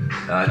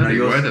 No, be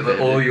worth it,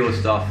 all your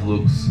stuff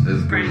looks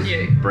as good Brand as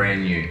new.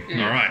 brand new.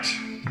 All right.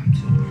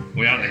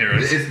 We are the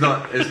heroes. It's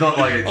not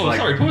like it's Oh, like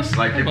sorry, puss.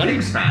 like Hey, your buddy.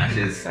 big smash.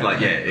 It's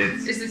like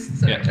it's Is this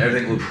so? Yeah.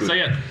 everything looks good. So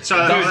yeah, So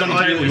food's on the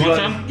table. You want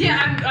some?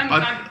 Yeah, I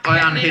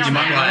I'm unhitch getting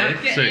my in on that.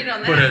 blade, Getting so in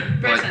on put that. it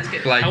Very sounds like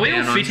good. blade Are we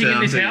down all fitting in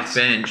onto this the house?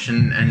 bench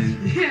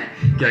and Yeah.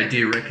 go. Do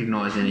you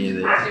recognise any of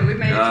this? Yeah, we've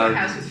made it to a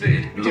house with food.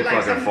 It Would you looks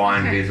like a some?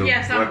 fine Okay. piece of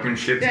Yeah, some.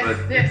 workmanship, Yes, but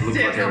yes, it looks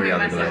yes, like every I'll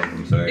other make glaive. myself.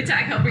 I'm sorry.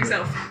 Attack, help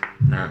yourself.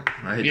 No,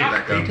 I hit Yeah.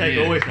 that guy. Take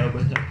Yeah. always help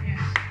us.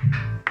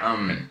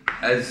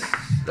 As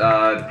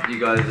you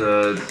guys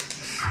are.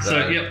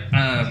 So yep.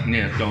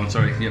 Yeah. Go on.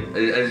 Sorry. Yep.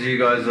 As you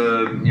guys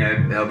are,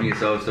 helping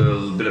yourselves to a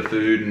little bit of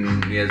food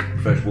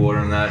and fresh water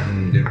and that,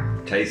 and it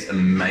tastes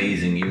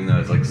amazing, even though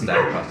it's like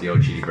stale crusty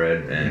old shitty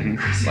bread and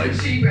like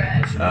She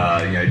bread.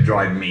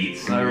 dried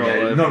meats. I And, roll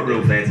over. not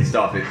real fancy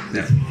stuff. It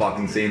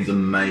fucking seems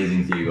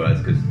amazing to you guys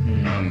because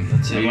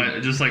That's So it.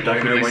 like, just like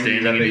Don't know awkwardly when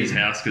you've standing in ever his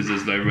eaten. house because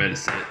there's nowhere to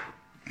sit.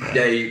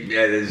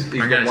 there's.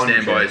 I'm going to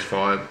stand by his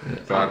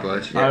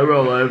fireplace. I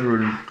roll over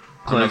and I'm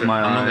close not,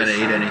 my I'm not eyes. going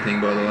to eat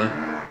anything, by the way.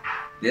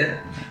 Yeah.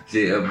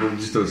 See, we've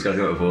just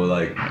discussing it before.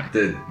 Like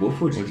the wolf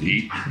would What do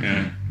you eat?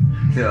 Yeah.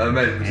 Yeah, I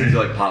imagine since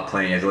you're like part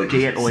playing, you have to like Do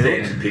you get oiled?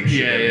 stand and pick shit.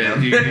 Yeah. Yeah.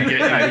 you You, know? you get,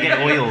 No, you get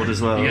oiled as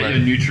well. You get like-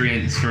 your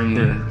nutrients from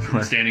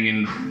Yeah. standing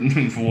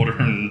in water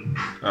and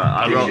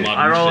I roll, blood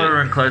I and roll shit.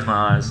 over and close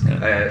my eyes.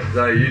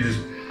 So you just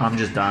I'm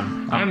just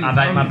done. I've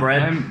ate my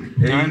bread.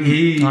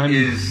 he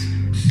is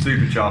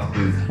super chuffed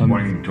with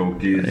wanting to talk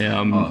to you.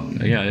 Yeah,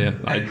 yeah.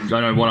 I don't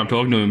know what I'm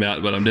talking to him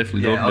about, but I'm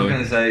definitely Yeah, I was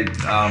talking to him.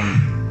 gonna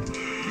say,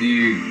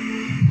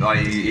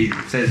 he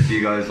says to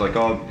you guys like,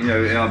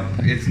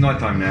 it's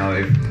nighttime now.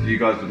 If you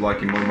guys would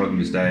like, you're more than welcome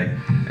to stay,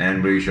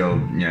 and we shall,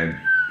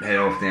 head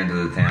off down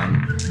to the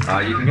town.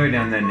 You can go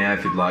down there now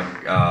if you'd like.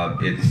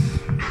 It's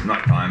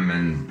nighttime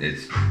and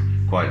it's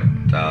quite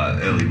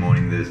early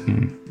morning.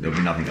 There'll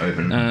be nothing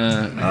open.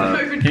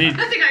 Can you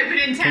Nothing open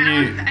in town,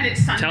 can you and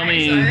it's Sunday, tell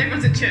me- so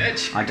everyone's at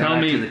church. I go Tell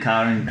back me- to the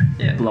car and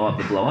Yeah. blow up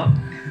the blow up.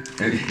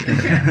 I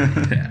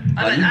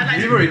like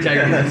You've to already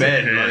taken the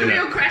bed.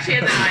 real crash here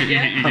tonight,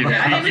 yeah? You did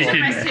I think we should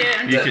you rest here.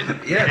 you Until,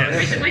 could-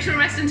 Yeah. we should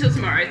rest until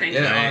tomorrow, thank you.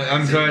 Yeah,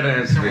 I'm sorry I don't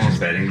have sufficient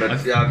bedding,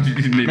 but You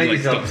need to make like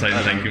yourself- stop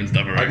saying thank you and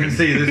stuff. I can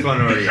see this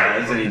one already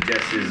has, and he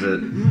gestures at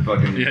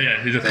fucking.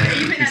 Yeah. He's You put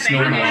he's that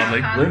snoring baby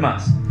wildly. down.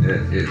 Lumas. Yeah,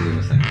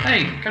 Loomis thing.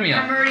 Hey, come here.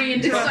 I'm already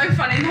into it. It's so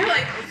funny. They're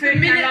like, the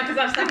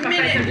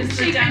minute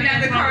she came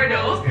down the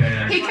corridor,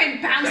 he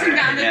came bouncing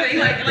down the thing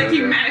like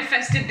he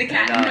manifested the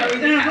cat. I know. No, the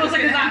Then of cat course, was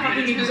like, gonna that happen.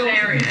 fucking It was exhausting,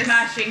 hilarious.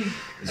 smashing.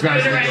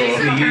 Smash the door.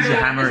 You use your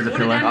hammer as a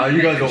pillow.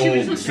 You guys are She all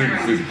was on super,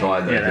 steroids. super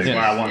tired though. Yeah, that's too.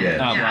 why I want Yeah. it.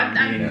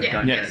 Yeah,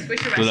 Don't- yes, we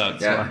should Well, rest.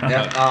 that's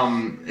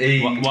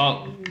Yeah.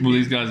 While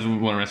these guys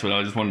want to rest with it,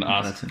 I just wanted to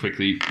that's ask it.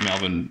 quickly,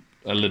 Melvin,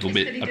 a little Yes,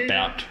 did bit he do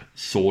about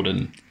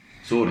Sorden.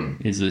 Sorden.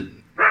 Is it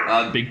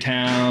Uh, big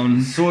town?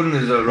 Sorden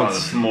is a rather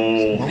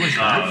small. What was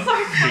that?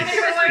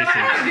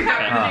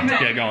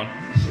 Yeah, go on.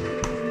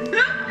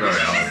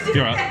 Sorry,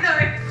 You're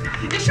right.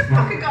 You should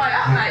fuck a guy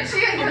up, mate. She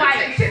ain't gonna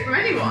take shit from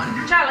anyone.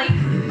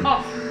 Charlie,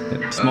 off.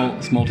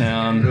 Small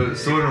town.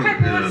 Sorden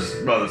is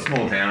a rather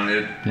small town.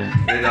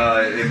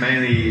 It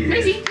mainly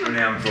Easy. is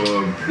renowned for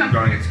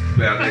growing its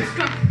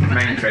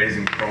main trade is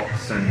in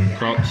crops and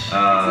Crops.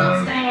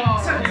 So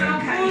it's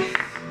okay.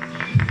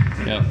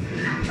 Yeah.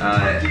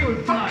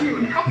 Fuck you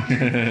and fuck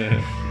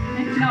you.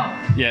 No.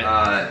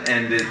 Yeah.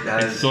 and it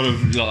has It's sort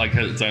of like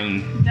has its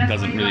own.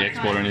 Doesn't really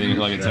export or anything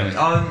like its own.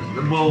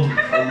 well,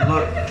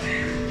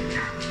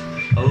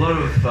 a lot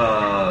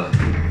of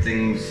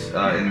things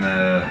in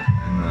the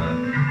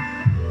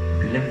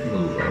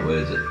what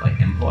is it, like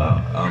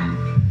empire?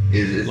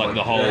 Is Like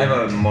the whole- they have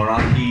a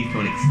monarchy to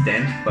an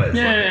extent, but it's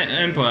Yeah, like,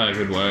 Empire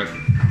could work.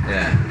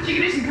 yeah. She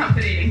can do some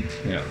comfort eating.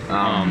 Yeah.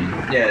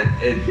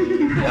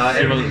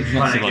 Everything It's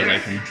not kind of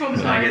civilization.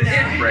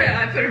 Yeah, spread.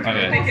 I put her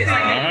Okay. pick it, so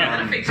Alright.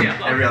 I'll fix you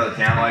up. every other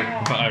town, like,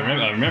 But I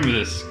remember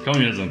this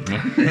communism.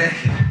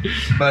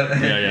 but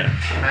yeah.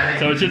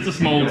 So it's just a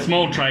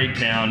small trade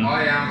town.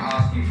 I am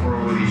asking for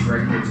all these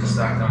records to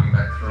start coming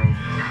back through.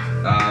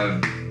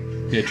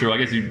 Yeah, true. I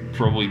guess you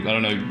probably I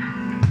don't know.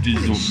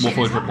 Does Wolf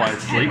always reply to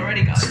sleep?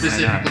 Already, guys.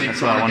 Specifically,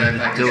 That's why I trying wanted to go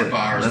back to do as it.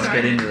 far as Let's I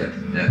get can. into it.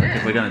 yeah.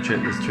 If we're going to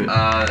trip this trip.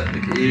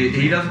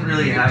 He doesn't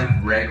really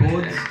have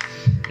records.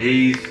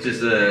 He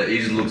just looks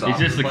He's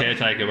after just the place.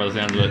 caretaker by the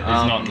sound of it. It's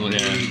not. Yeah.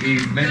 He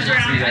mentions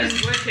to me that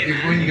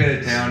if when you go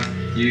to town,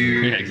 you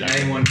Yeah,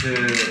 exactly. may want to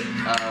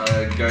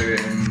go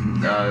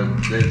and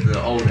there's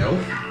the old elf.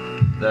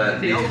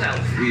 The old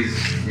elf. He's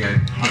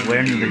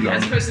Wearing the young-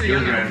 As opposed to the he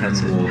was young around elf. from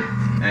That's the it. war,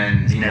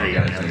 and he never might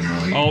young go elf.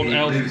 anymore. Old he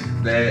elf. lives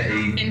there.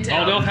 In town.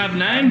 Old elf have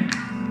name?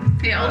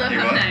 Yeah, old elf Do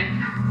have what?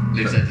 name.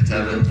 Lives at the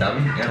tavern.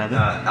 Tavern. Yeah.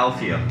 Tavern?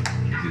 Althea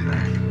is his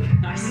name.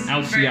 Nice.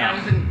 Alfia.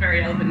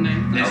 Very elven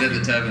name. Lives at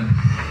the tavern.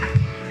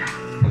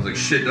 I was like,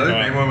 shit, don't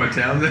Right. name one of my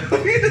towns.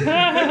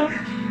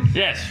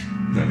 Yes.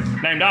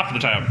 Named after the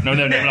town. No,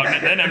 they're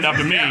named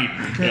after me.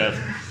 Yes.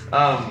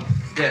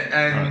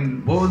 Yeah,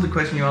 and what was the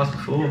question you asked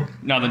before?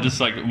 No, then just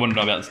like want to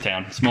know about this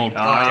town. Small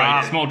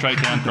trade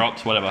town,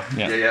 crops, whatever.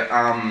 Yeah.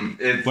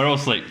 It's, We're all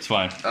asleep. It's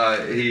fine.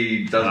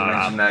 he does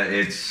mention that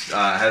it's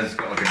has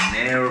got like a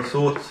mare of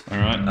sorts. All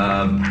right.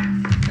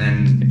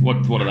 And What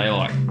are they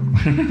like?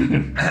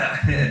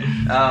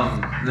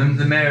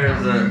 the mare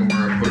is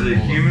a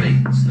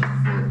human,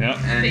 Yeah.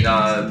 and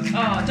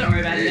Oh, don't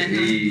worry about it then.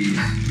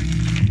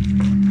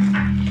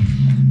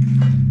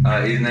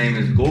 his name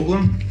is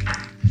Gorglin.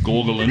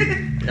 Gorglin.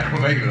 Yeah,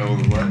 I'm making it all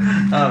the way.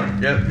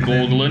 Yep.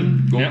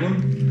 Gorglin. Yep.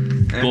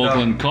 Gorglin.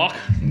 Gorglin cock.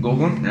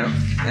 Gorglin. Yep.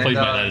 Please make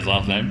that his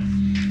last name.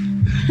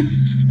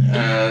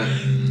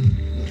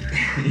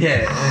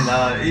 Yeah,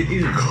 and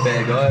he's a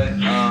fair guy.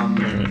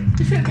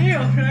 Is it me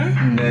or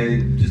no?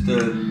 Yeah, just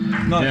a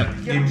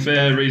nice. Yep.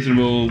 Fair,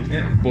 reasonable,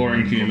 Yeah.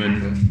 boring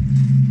human.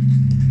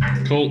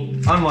 Cool.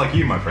 Unlike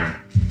you, my friend.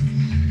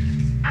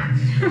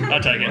 I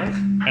take it,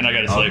 and I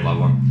go to I sleep. love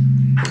one.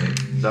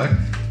 So.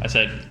 I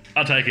said,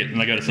 I'll take it,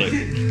 and I go to sleep.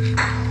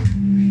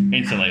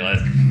 Instantly,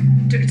 later.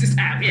 Just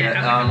out,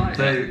 yeah.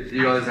 So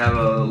you guys have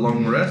a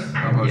long rest.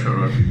 I'm not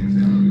sure if you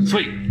can see.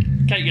 Sweet.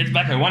 Kate gets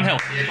back her 1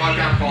 health. If I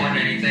can't find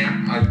anything,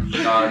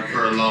 I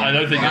for a long. I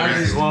don't think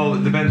there is. Well,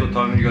 it depends what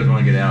time you guys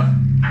want to get out.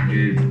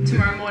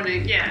 Tomorrow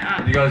morning,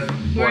 yeah. You guys.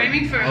 We're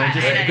aiming for about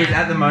 8 Because at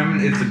a.m. the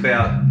moment it's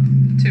about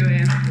 2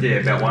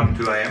 a.m. about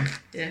 1-2 a.m.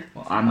 Yeah.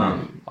 Well, I'm not.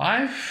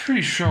 I'm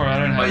pretty sure I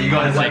don't have. But you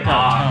guys wake up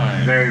are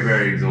time. very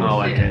very exhausted.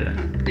 Oh, okay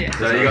then. Yeah.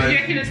 So you guys. You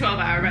reckon a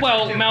 12-hour rest?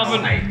 Well, would do?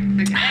 Melvin- Okay.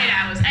 8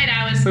 hours. 8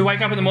 hours. We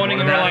wake up in the morning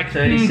What and we're about like,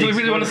 36 do we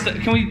really want to stay?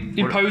 Can we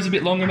impose a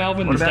bit longer,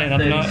 Melvin, What and stay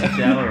about another 36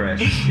 night? hour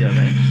rest? You know what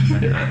I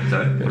mean? So.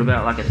 What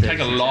about like a 36 Take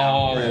a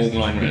long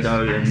rest.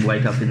 Go and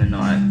wake up in the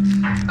night.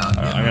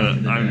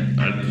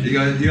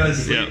 You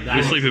guys. Yeah,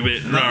 we sleep a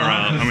bit.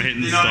 I'm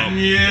hitting stop.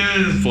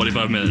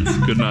 45 minutes.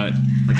 Good night.